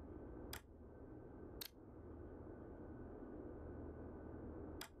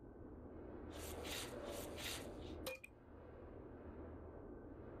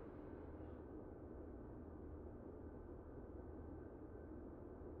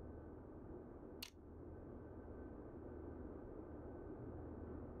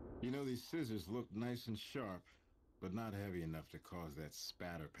 You know, these scissors look nice and sharp, but not heavy enough to cause that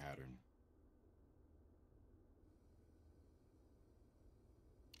spatter pattern.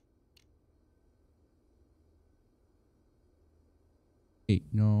 Hey,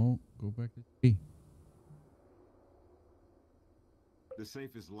 no, go back to hey. The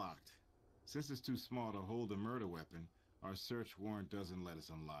safe is locked. Since it's too small to hold a murder weapon, our search warrant doesn't let us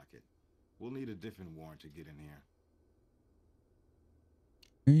unlock it. We'll need a different warrant to get in here.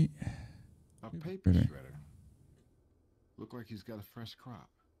 Right. A paper shredder. Look like he's got a fresh crop.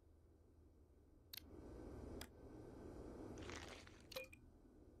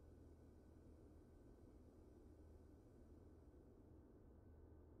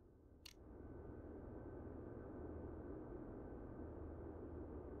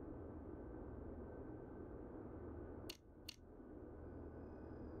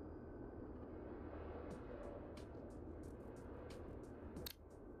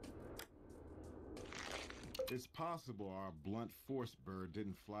 It's possible our blunt force bird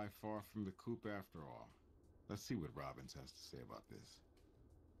didn't fly far from the coop after all. Let's see what Robbins has to say about this.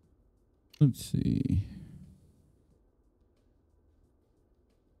 Let's see.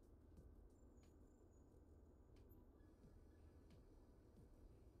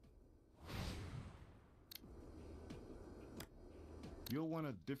 You'll want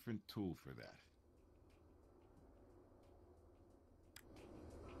a different tool for that.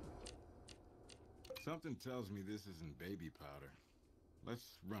 Something tells me this isn't baby powder.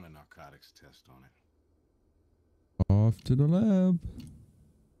 Let's run a narcotics test on it. Off to the lab.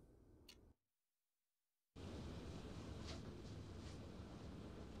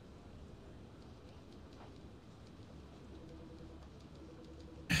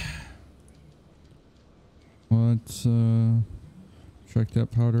 Let's check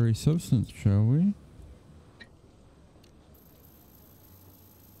that powdery substance, shall we?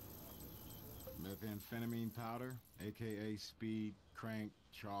 Methamphetamine powder, aka speed, crank,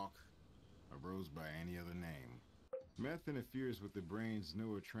 chalk, or rose by any other name. Meth interferes with the brain's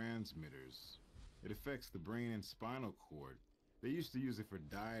neurotransmitters. It affects the brain and spinal cord. They used to use it for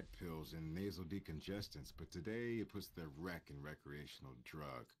diet pills and nasal decongestants, but today it puts the wreck in recreational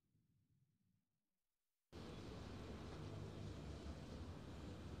drug.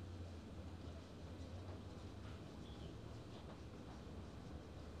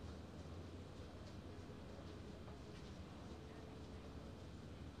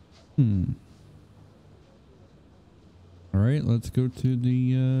 All right, let's go to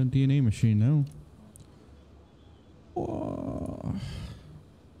the DNA machine now. Whoa.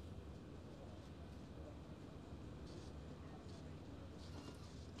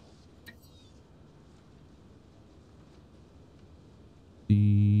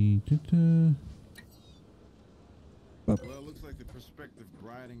 Well, it looks like the prospective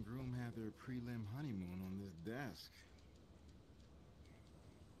bride and groom had their prelim honeymoon on this desk.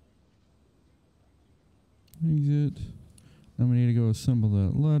 Exit. Then we need to go assemble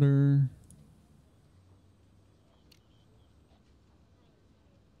that letter.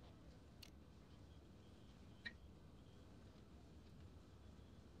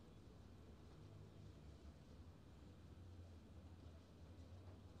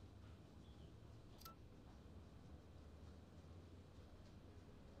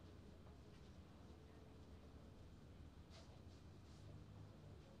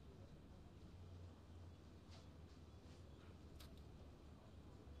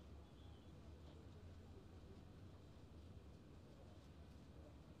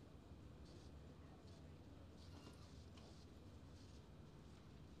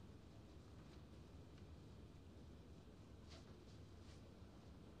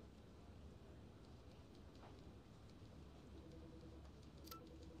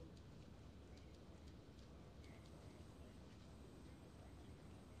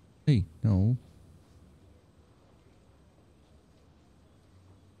 Hey, no.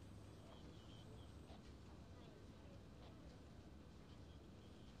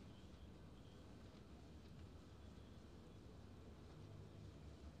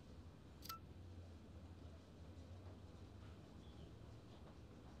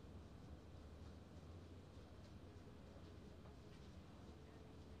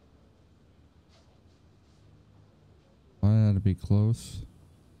 I had to be close.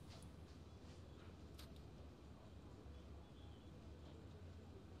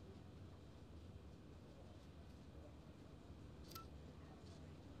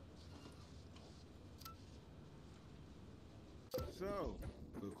 So,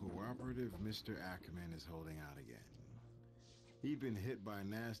 the cooperative Mr. Ackerman is holding out again. He'd been hit by a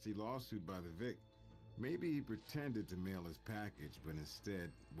nasty lawsuit by the Vic. Maybe he pretended to mail his package, but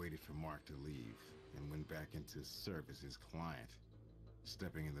instead waited for Mark to leave and went back in to serve as his client,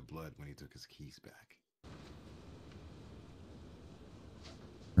 stepping in the blood when he took his keys back.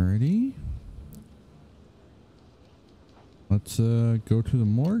 Alrighty. Let's go to the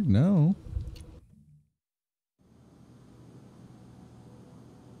morgue now.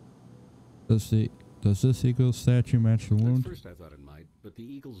 Does this eagle statue match the wound? At first I thought it might, but the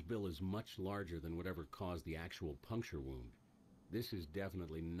eagle's bill is much larger than whatever caused the actual puncture wound. This is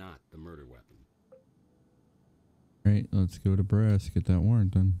definitely not the murder weapon. Alright, let's go to Brass, get that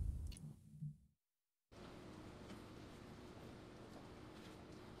warrant done.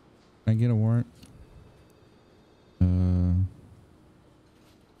 Can I get a warrant?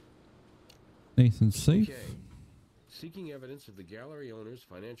 Nathan's safe. Okay. Seeking evidence of the gallery owner's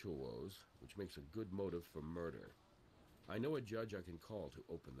financial woes, which makes a good motive for murder. I know a judge I can call to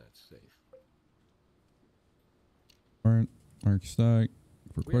open that safe. Warrant, Mark Stock,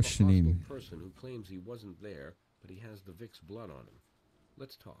 for We have a questioning. hostile person who claims he wasn't there, but he has the Vic's blood on him.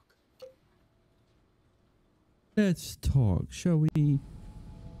 Let's talk. Let's talk, shall we?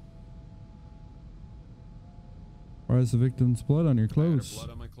 Why is the victim's blood on your I had clothes?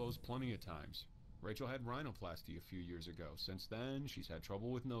 blood on my clothes plenty of times. Rachel had rhinoplasty a few years ago. Since then, she's had trouble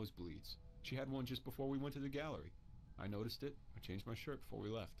with nosebleeds. She had one just before we went to the gallery. I noticed it. I changed my shirt before we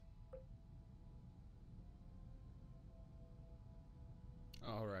left.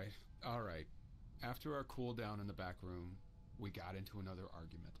 All right. After our cool down in the back room, we got into another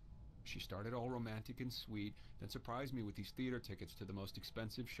argument. She started all romantic and sweet, then surprised me with these theater tickets to the most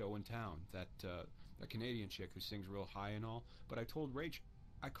expensive show in town. That Canadian chick who sings real high and all. But I told Rach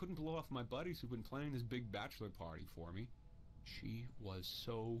I couldn't blow off my buddies who've been planning this big bachelor party for me. She was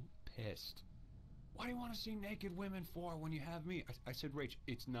so pissed. What do you want to see naked women for when you have me? I said, Rach,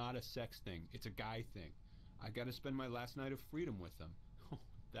 it's not a sex thing. It's a guy thing. I got to spend my last night of freedom with them.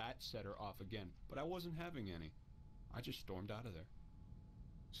 That set her off again, but I wasn't having any. I just stormed out of there.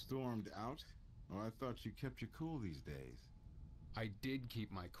 Stormed out? Oh, I thought you kept your cool these days. I did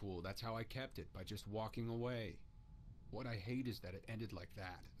keep my cool. That's how I kept it, by just walking away. What I hate is that it ended like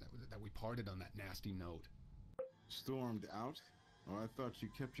that we parted on that nasty note. Stormed out? Oh, I thought you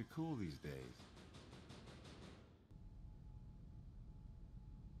kept your cool these days.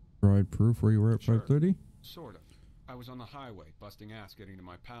 Provide proof where you were at Sure. 5:30? Sort of. I was on the highway, busting ass getting to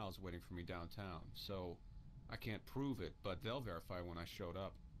my pals waiting for me downtown, so I can't prove it, but they'll verify when I showed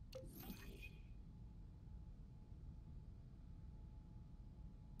up.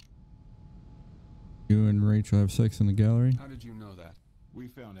 You and Rachel have sex in the gallery? How did you know that? We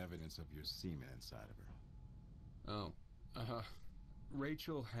found evidence of your semen inside of her. Oh,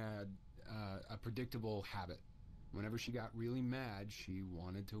 Rachel had a predictable habit. Whenever she got really mad, she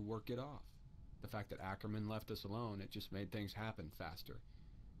wanted to work it off. The fact that Ackerman left us alone, it just made things happen faster.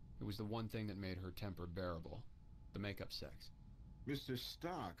 It was the one thing that made her temper bearable. The makeup sex. Mr.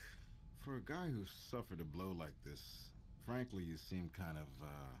 Stock, for a guy who suffered a blow like this, frankly, you seem kind of,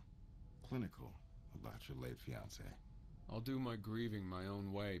 clinical about your late fiancée. I'll do my grieving my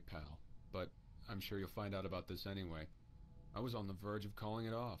own way, pal. But I'm sure you'll find out about this anyway. I was on the verge of calling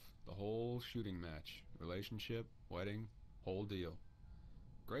it off. The whole shooting match. Relationship, wedding, whole deal.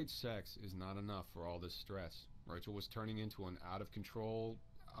 Great sex is not enough for all this stress. Rachel was turning into an out-of-control,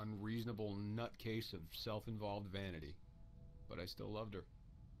 unreasonable nutcase of self-involved vanity. But I still loved her.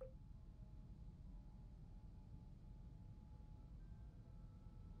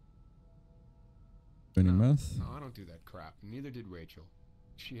 Any meth? No, I don't do that crap. Neither did Rachel.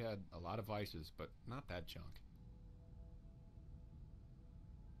 She had a lot of vices, but not that junk.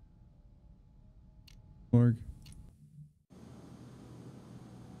 Morgue.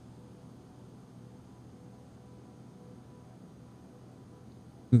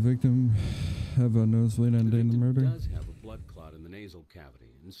 The victim have a nosebleed on day of the murder? Does have a blood clot in the nasal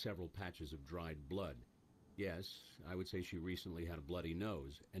cavity and several patches of dried blood. Yes, I would say she recently had a bloody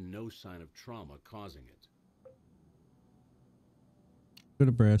nose and no sign of trauma causing it. Bit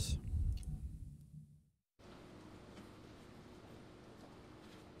of brass.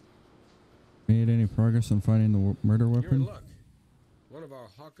 Made any progress on finding the murder You're in weapon? luck. One of our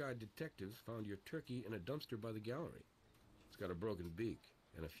Hawkeye detectives found your turkey in a dumpster by the gallery. It's got a broken beak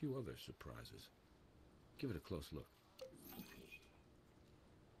and a few other surprises. Give it a close look.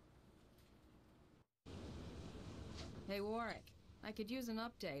 Hey, Warwick. I could use an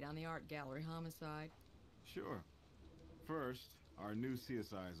update on the art gallery homicide. Sure. First, our new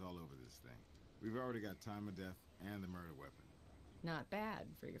CSI is all over this thing. We've already got time of death and the murder weapon. Not bad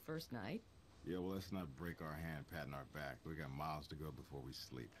for your first night. Yeah, well, let's not break our hand patting our back. We got miles to go before we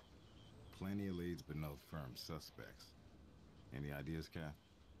sleep. Plenty of leads, but no firm suspects. Any ideas, Kath?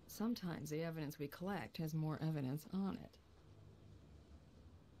 Sometimes the evidence we collect has more evidence on it.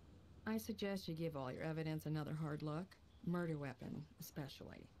 I suggest you give all your evidence another hard look. Murder weapon,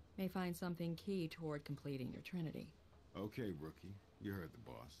 especially. May find something key toward completing your trinity. Okay, rookie. You heard the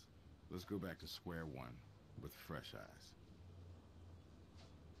boss. Let's go back to square one with fresh eyes.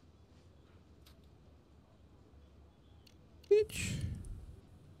 Bitch.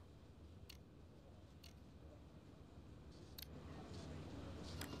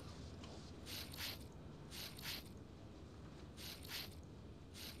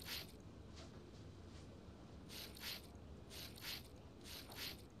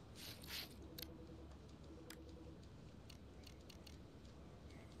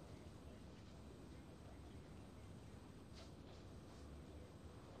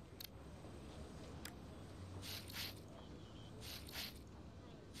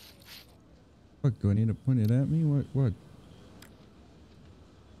 Fuck, do I need to point it at me? What?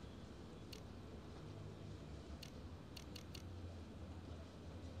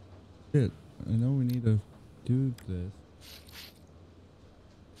 Shit, I know we need to do this.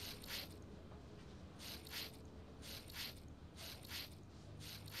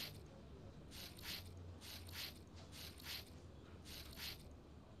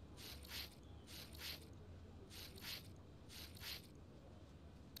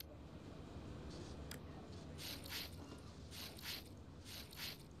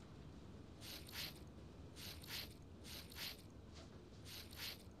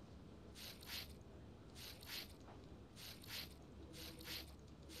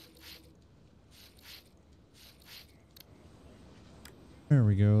 There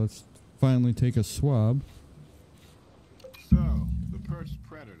we go. Let's finally take a swab. So, the perched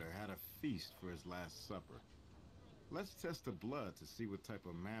predator had a feast for his last supper. Let's test the blood to see what type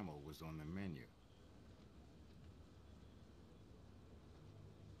of mammal was on the menu.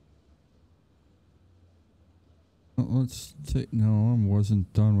 Let's take. No, I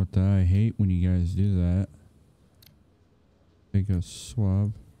wasn't done with that. I hate when you guys do that. Take a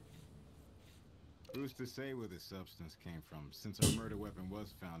swab. Who's to say where the substance came from, since our murder weapon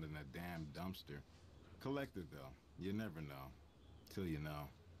was found in that damn dumpster? Collect it, though. You never know. Till you know.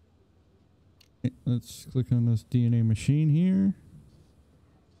 Okay, let's click on this DNA machine here.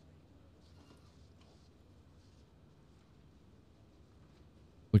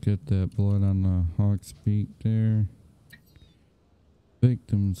 Look at that blood on the hawk's beak there.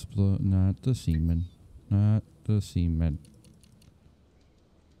 Victim's blood, not the semen. Not the semen.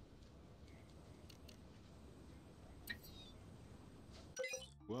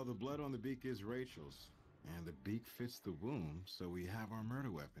 Well, the blood on the beak is Rachel's, and the beak fits the wound, so we have our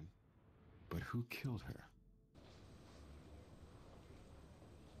murder weapon. But who killed her?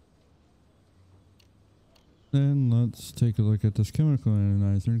 Then let's take a look at this chemical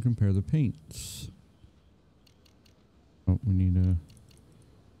analyzer and compare the paints. Oh, we need a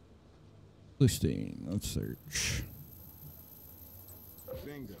listing. Let's search.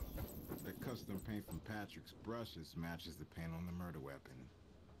 Bingo. That custom paint from Patrick's brushes matches the paint on the murder weapon.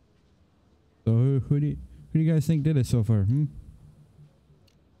 So who do you guys think did it so far?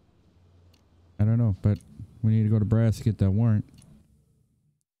 I don't know, but we need to go to Brass to get that warrant.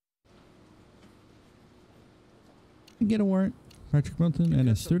 Get a warrant. Patrick Milton and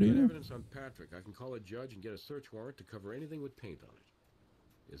his studio. Good evidence on Patrick. I can call a judge and get a search warrant to cover anything with paint on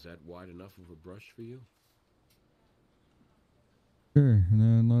it. Is that wide enough of a brush for you? Sure, and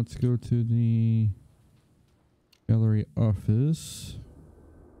then let's go to the gallery office.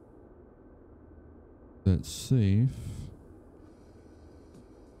 That's safe.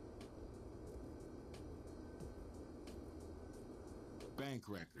 Bank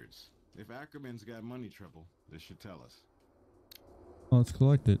records. If Ackerman's got money trouble, they should tell us. Well, let's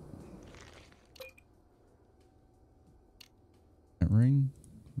collect it. That ring?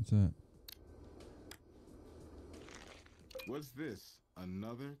 What's that? What's this?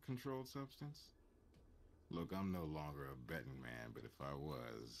 Another controlled substance? Look, I'm no longer a betting man, but if I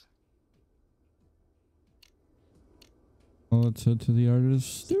was... Well, let's head to the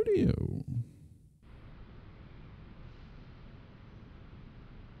artist's studio.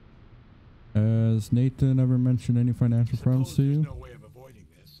 Has Nathan ever mentioned any financial problems to you? There's no way of avoiding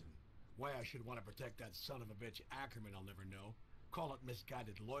this. Why I should want to protect that son of a bitch Ackerman, I'll never know. Call it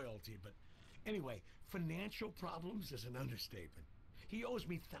misguided loyalty, but anyway, financial problems is an understatement. He owes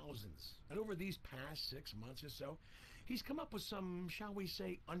me thousands, and over these past 6 months or so, he's come up with some, shall we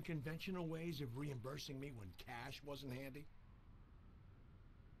say, unconventional ways of reimbursing me when cash wasn't handy.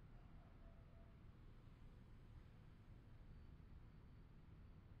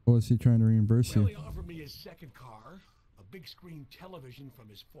 What was he trying to reimburse Well, you? he offered me his second car, a big screen television from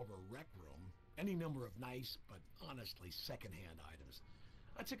his former rec room, any number of nice, but honestly secondhand items.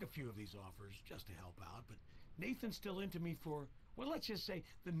 I took a few of these offers just to help out, but Nathan's still into me for, well, let's just say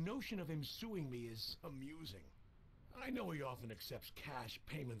the notion of him suing me is amusing. I know he often accepts cash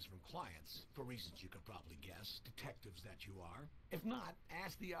payments from clients, for reasons you could probably guess, detectives that you are. If not,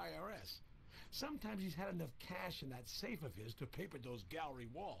 ask the IRS. Sometimes he's had enough cash in that safe of his to paper those gallery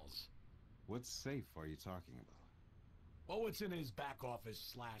walls. What safe are you talking about? Oh, it's in his back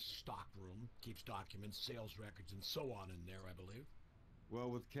office / stock room. Keeps documents, sales records, and so on in there, I believe. Well,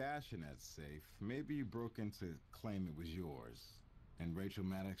 with cash in that safe, maybe you broke in to claim it was yours. And Rachel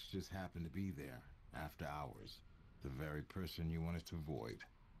Maddox just happened to be there, after hours. The very person you wanted to avoid.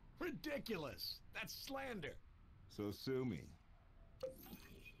 Ridiculous! That's slander! So sue me.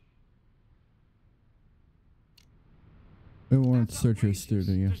 We want to That's search your outrageous.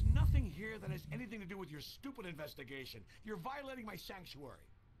 studio. There's nothing here that has anything to do with your stupid investigation. You're violating my sanctuary.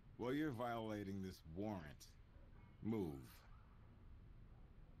 Well, you're violating this warrant. Move.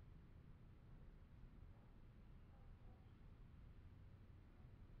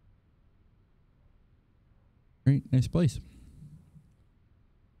 Great, nice place.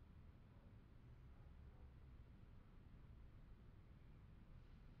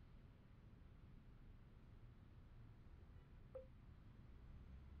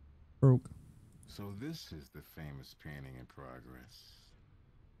 Broke. So this is the famous painting in progress.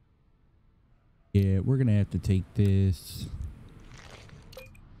 Yeah, we're gonna have to take this.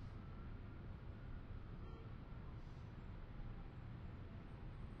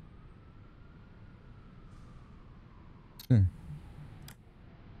 There.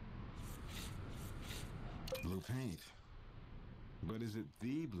 Blue paint. But is it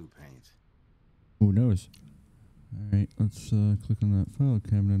the blue paint? Who knows? Alright, let's click on that file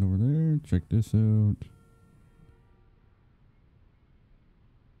cabinet over there. Check this out.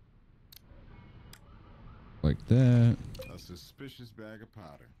 Like that. A suspicious bag of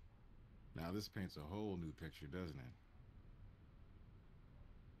powder. Now this paints a whole new picture, doesn't it?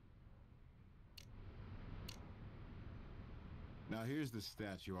 Now here's the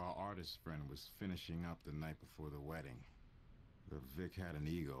statue our artist friend was finishing up the night before the wedding. The Vic had an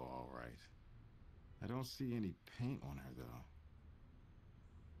ego, all right. I don't see any paint on her, though.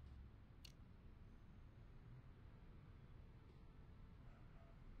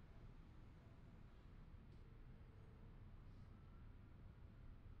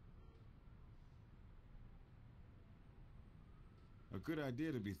 A good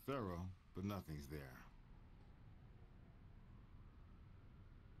idea to be thorough, but nothing's there.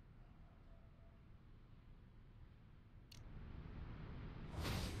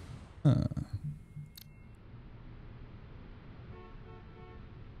 Huh.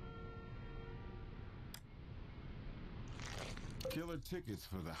 Killer tickets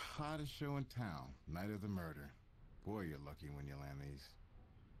for the hottest show in town, night of the murder. Boy, you're lucky when you land these.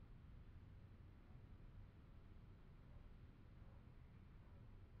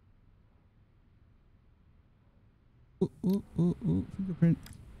 Oh, fingerprint.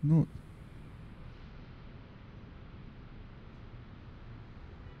 No.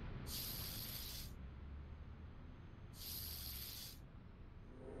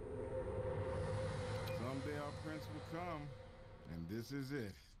 Someday our prince will come, and this is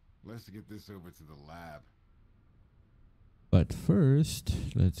it. Let's get this over to the lab. But first,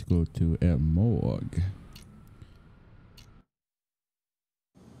 let's go to a morgue.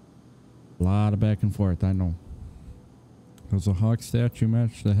 A lot of back and forth, I know. Does a hawk statue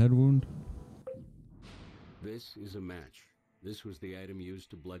match the head wound? This is a match. This was the item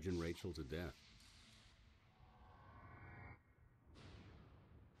used to bludgeon Rachel to death.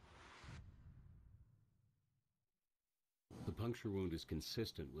 The puncture wound is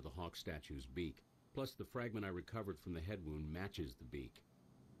consistent with the hawk statue's beak. Plus, the fragment I recovered from the head wound matches the beak.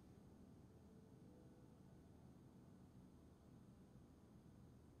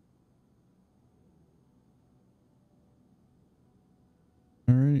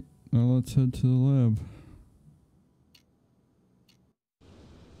 Alright, now let's head to the lab.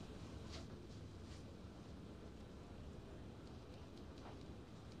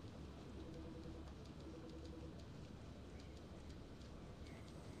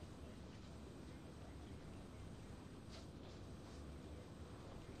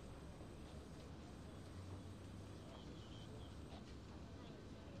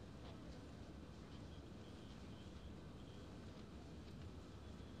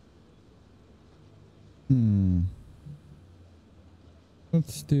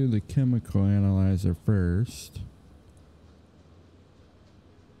 Let's do the chemical analyzer first.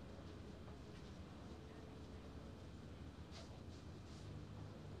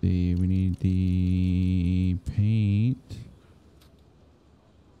 We need the paint.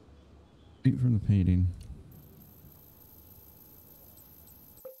 Paint from the painting.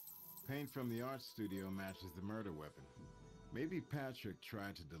 Paint from the art studio matches the murder weapon. Maybe Patrick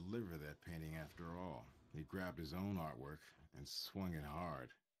tried to deliver that painting after all. He grabbed his own artwork and swung it hard.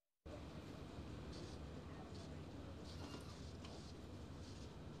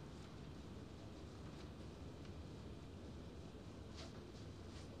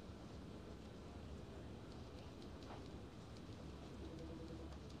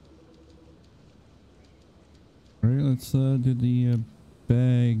 Alright, let's do the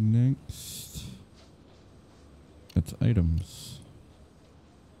bag next. That's items.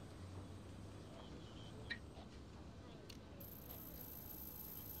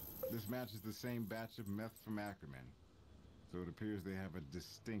 This matches the same batch of meth from Ackerman, so it appears they have a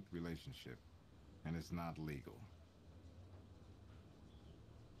distinct relationship, and it's not legal.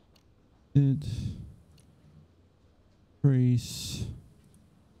 It trace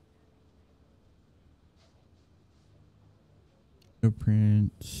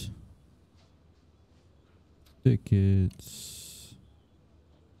prints tickets.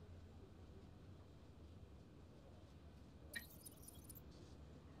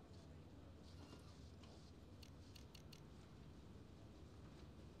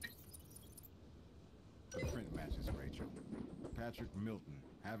 The print matches Rachel. Patrick Milton,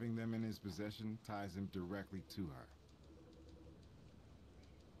 having them in his possession ties him directly to her.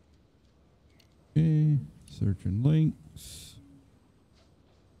 Okay, searching links.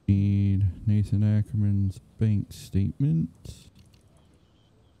 Need Nathan Ackerman's bank statement.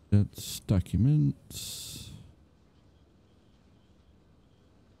 That's documents.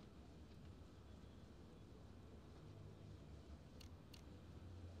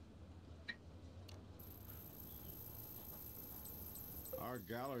 Our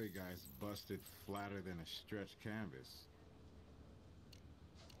gallery guy's busted flatter than a stretched canvas.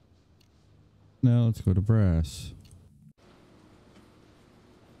 Now let's go to brass.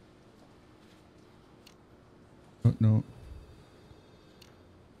 Oh, no.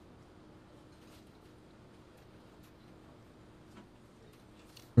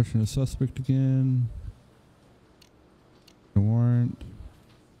 Question a suspect again. The warrant.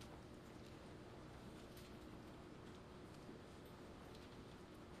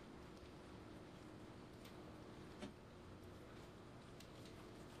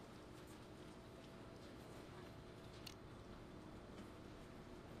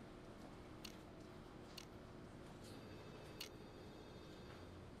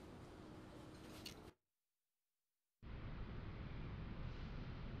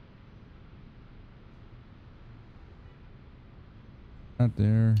 Not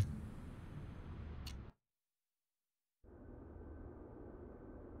there.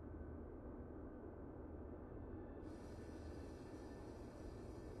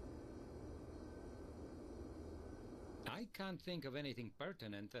 I can't think of anything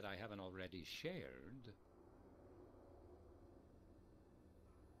pertinent that I haven't already shared.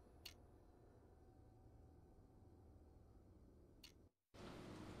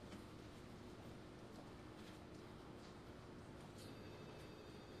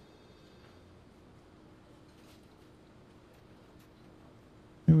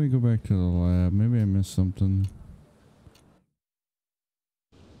 Maybe we go back to the lab. Maybe I missed something.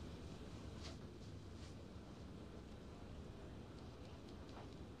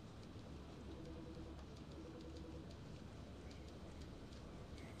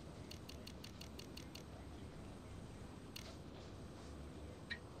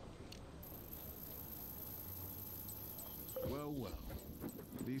 Well, well.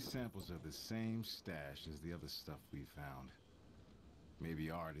 These samples are the same stash as the other stuff we found. Maybe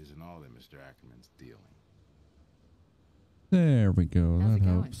art isn't all that Mr. Ackerman's dealing. There we go. How's That it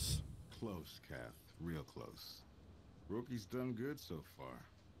going? helps. Close, Kath. Real close. Rookie's done good so far.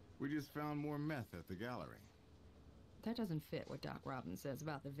 We just found more meth at the gallery. That doesn't fit what Doc Robbins says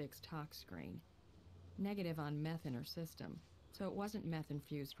about the Vic's tox screen. Negative on meth in her system. So it wasn't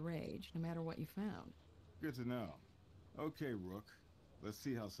meth-infused rage, no matter what you found. Good to know. Okay, Rook. Let's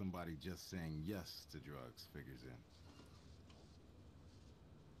see how somebody just saying yes to drugs figures in.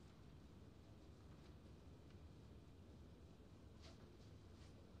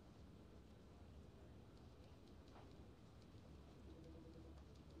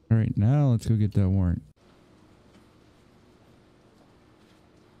 All right, now let's go get that warrant.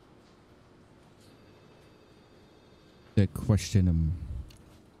 Question him.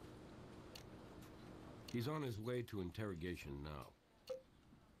 He's on his way to interrogation now.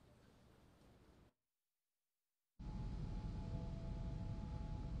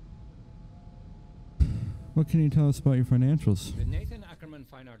 What can you tell us about your financials? The Nathan Ackerman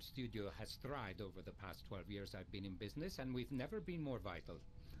Fine Art Studio has thrived over the past 12 years I've been in business, and we've never been more vital.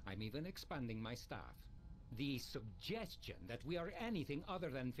 I'm even expanding my staff. The suggestion that we are anything other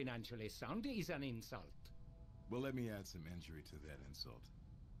than financially sound is an insult. Well, let me add some injury to that insult.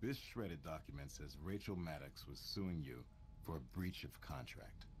 This shredded document says Rachel Maddox was suing you for a breach of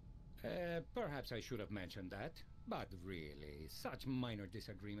contract. Perhaps I should have mentioned that. But really, such minor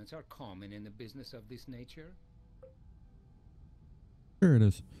disagreements are common in a business of this nature. Sure it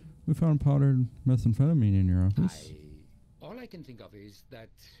is. We found powdered methamphetamine in your office. All I can think of is that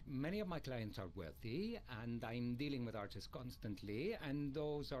many of my clients are wealthy, and I'm dealing with artists constantly, and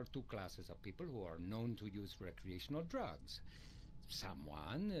those are two classes of people who are known to use recreational drugs.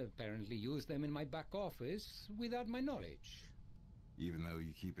 Someone apparently used them in my back office without my knowledge. Even though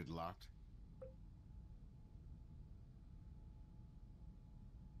you keep it locked?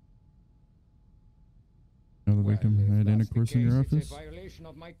 Now the victim had intercourse in your office? It's a violation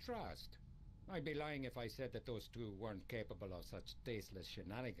of my trust. I'd be lying if I said that those two weren't capable of such tasteless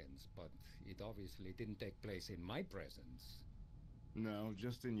shenanigans, but it obviously didn't take place in my presence. No,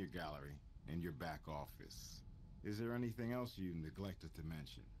 just in your gallery, in your back office. Is there anything else you neglected to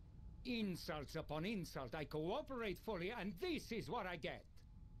mention? Insults upon insult. I cooperate fully, and this is what I get.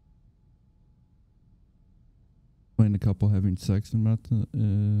 Find a couple having sex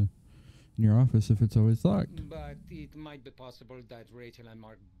in your office if it's always locked. But it might be possible that Rachel and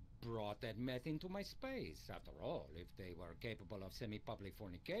Mark brought that meth into my space. After all, if they were capable of semi-public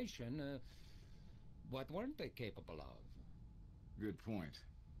fornication, what weren't they capable of? Good point.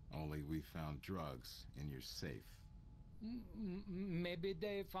 Only we found drugs in your safe. Maybe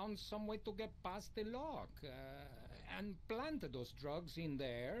they found some way to get past the lock and planted those drugs in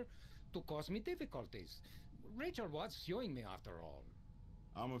there to cause me difficulties. Rachel was suing me after all.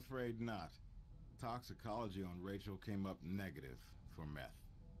 I'm afraid not. Toxicology on Rachel came up negative for meth.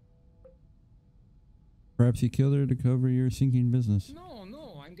 Perhaps you killed her to cover your sinking business.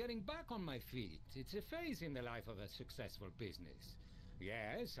 No, I'm getting back on my feet. It's a phase in the life of a successful business.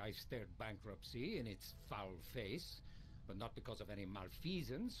 Yes, I've stared bankruptcy in its foul face, but not because of any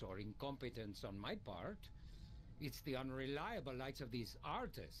malfeasance or incompetence on my part. It's the unreliable lights of these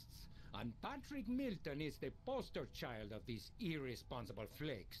artists, and Patrick Milton is the poster child of these irresponsible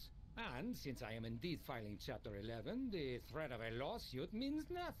flakes. And since I am indeed filing Chapter 11, the threat of a lawsuit means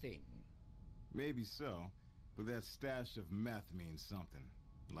nothing. Maybe so, but that stash of meth means something.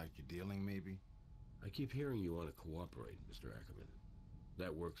 Like you're dealing, maybe? I keep hearing you want to cooperate, Mr. Ackerman.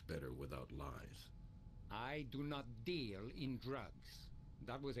 That works better without lies. I do not deal in drugs.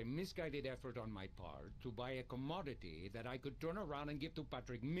 That was a misguided effort on my part to buy a commodity that I could turn around and give to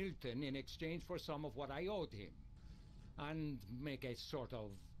Patrick Milton in exchange for some of what I owed him, and make a sort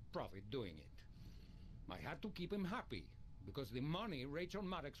of profit doing it. I had to keep him happy, because the money Rachel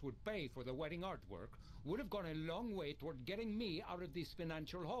Maddox would pay for the wedding artwork would have gone a long way toward getting me out of this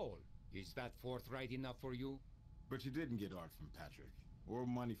financial hole. Is that forthright enough for you? But you didn't get art from Patrick, or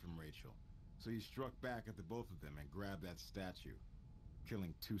money from Rachel. So you struck back at the both of them and grabbed that statue,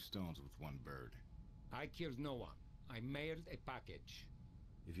 killing two stones with one bird. I killed no one. I mailed a package.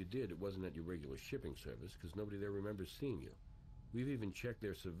 If you did, it wasn't at your regular shipping service, because nobody there remembers seeing you. We've even checked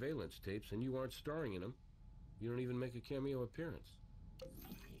their surveillance tapes, and you aren't starring in them. You don't even make a cameo appearance.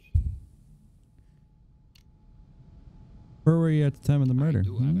 Where were you at the time of the murder? I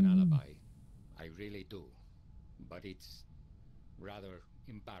do have an alibi. I really do. But it's rather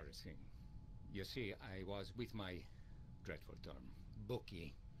embarrassing. You see, I was with my dreadful term,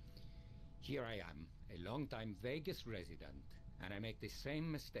 bookie. Here I am, a long-time Vegas resident, and I make the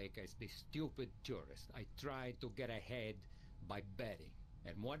same mistake as the stupid tourist. I tried to get ahead by betting,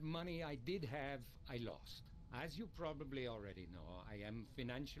 and what money I did have, I lost. As you probably already know, I am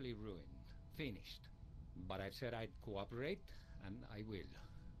financially ruined, finished. But I've said I'd cooperate, and I will.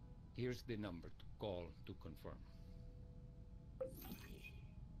 Here's the number to call to confirm.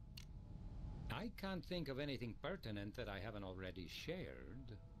 I can't think of anything pertinent that I haven't already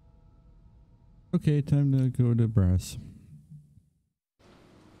shared. Okay, time to go to brass.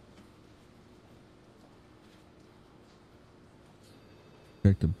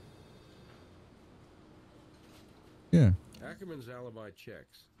 Check the... Yeah. Ackerman's alibi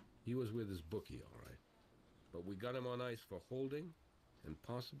checks. He was with his bookie, all right. But we got him on ice for holding and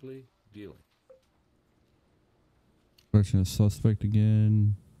possibly dealing. Question of suspect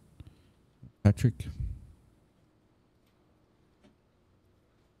again. Patrick.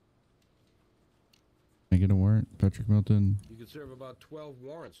 I get a warrant? Patrick Milton. You could serve about 12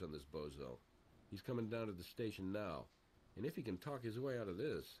 warrants on this bozo. He's coming down to the station now. And if he can talk his way out of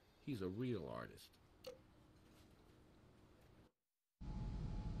this, he's a real artist.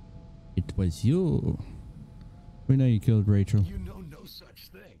 It was you. We know you killed Rachel. You know no such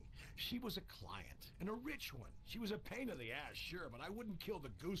thing. She was a client, and a rich one. She was a pain in the ass, sure, but I wouldn't kill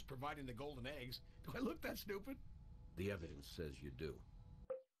the goose providing the golden eggs. Do I look that stupid? The evidence says you do.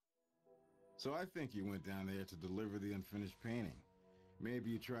 So I think you went down there to deliver the unfinished painting.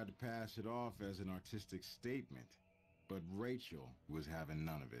 Maybe you tried to pass it off as an artistic statement. But Rachel was having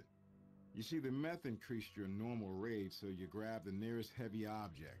none of it. You see, the meth increased your normal rage, so you grabbed the nearest heavy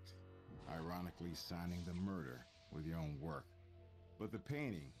object, ironically signing the murder with your own work. But the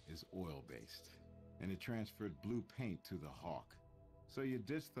painting is oil-based, and it transferred blue paint to the hawk. So you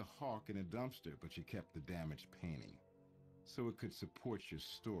ditched the hawk in a dumpster, but you kept the damaged painting, so it could support your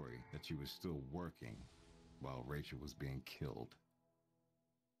story that you were still working while Rachel was being killed.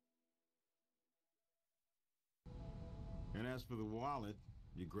 And as for the wallet,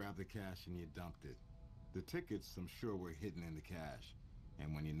 you grabbed the cash and you dumped it. The tickets, I'm sure, were hidden in the cash,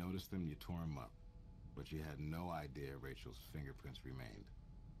 and when you noticed them, you tore them up. But you had no idea Rachel's fingerprints remained.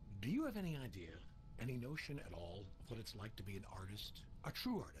 Do you have any idea, any notion at all of what it's like to be an artist? A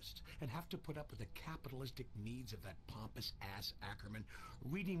true artist, and have to put up with the capitalistic needs of that pompous ass Ackerman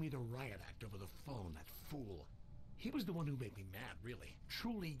reading me the riot act over the phone, that fool. He was the one who made me mad, really.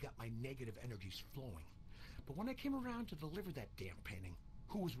 Truly got my negative energies flowing. But when I came around to deliver that damn painting,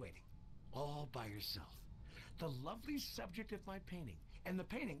 who was waiting? All by herself. The lovely subject of my painting. And the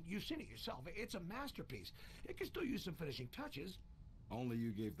painting, you've seen it yourself, it's a masterpiece. It can still use some finishing touches. Only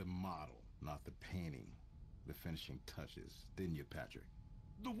you gave the model, not the painting, the finishing touches, didn't you, Patrick?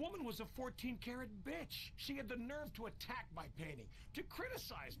 The woman was a 14-carat bitch. She had the nerve to attack my painting, to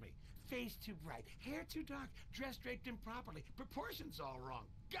criticize me. Face too bright, hair too dark, dress draped improperly, proportions all wrong.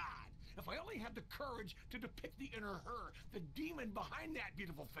 God! If I only had the courage to depict the inner her, the demon behind that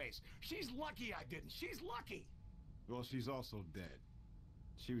beautiful face. She's lucky I didn't. She's lucky. Well, she's also dead.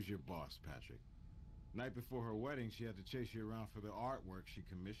 She was your boss, Patrick. Night before her wedding, she had to chase you around for the artwork she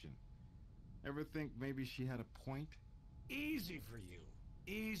commissioned. Ever think maybe she had a point? Easy for you.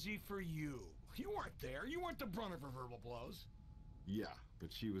 Easy for you. You weren't there. You weren't the brunt of her verbal blows. Yeah,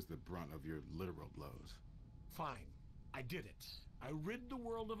 but she was the brunt of your literal blows. Fine. I did it. I rid the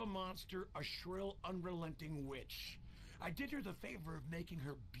world of a monster, a shrill, unrelenting witch. I did her the favor of making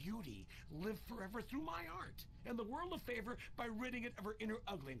her beauty live forever through my art, and the world a favor by ridding it of her inner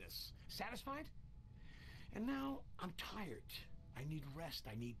ugliness. Satisfied? And now I'm tired. I need rest.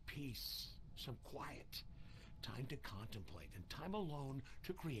 I need peace. Some quiet. Time to contemplate, and time alone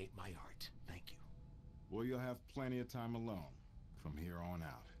to create my art. Thank you. Well, you'll have plenty of time alone from here on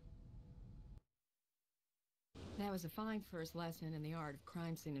out. That was a fine first lesson in the art of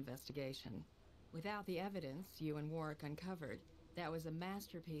crime scene investigation. Without the evidence you and Warwick uncovered, that was a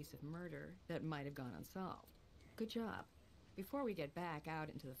masterpiece of murder that might have gone unsolved. Good job. Before we get back out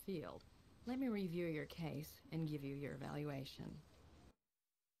into the field, let me review your case and give you your evaluation.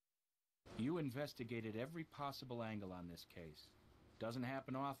 You investigated every possible angle on this case. Doesn't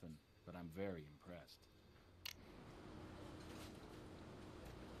happen often, but I'm very impressed.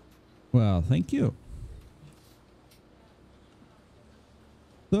 Well, thank you.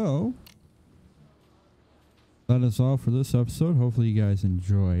 So, that is all for this episode. Hopefully you guys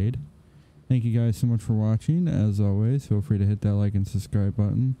enjoyed. Thank you guys so much for watching. As always, feel free to hit that like and subscribe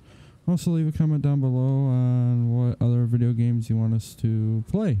button. Also, leave a comment down below on what other video games you want us to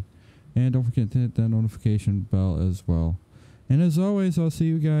play. And don't forget to hit that notification bell as well. And as always, I'll see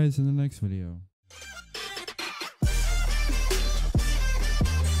you guys in the next video.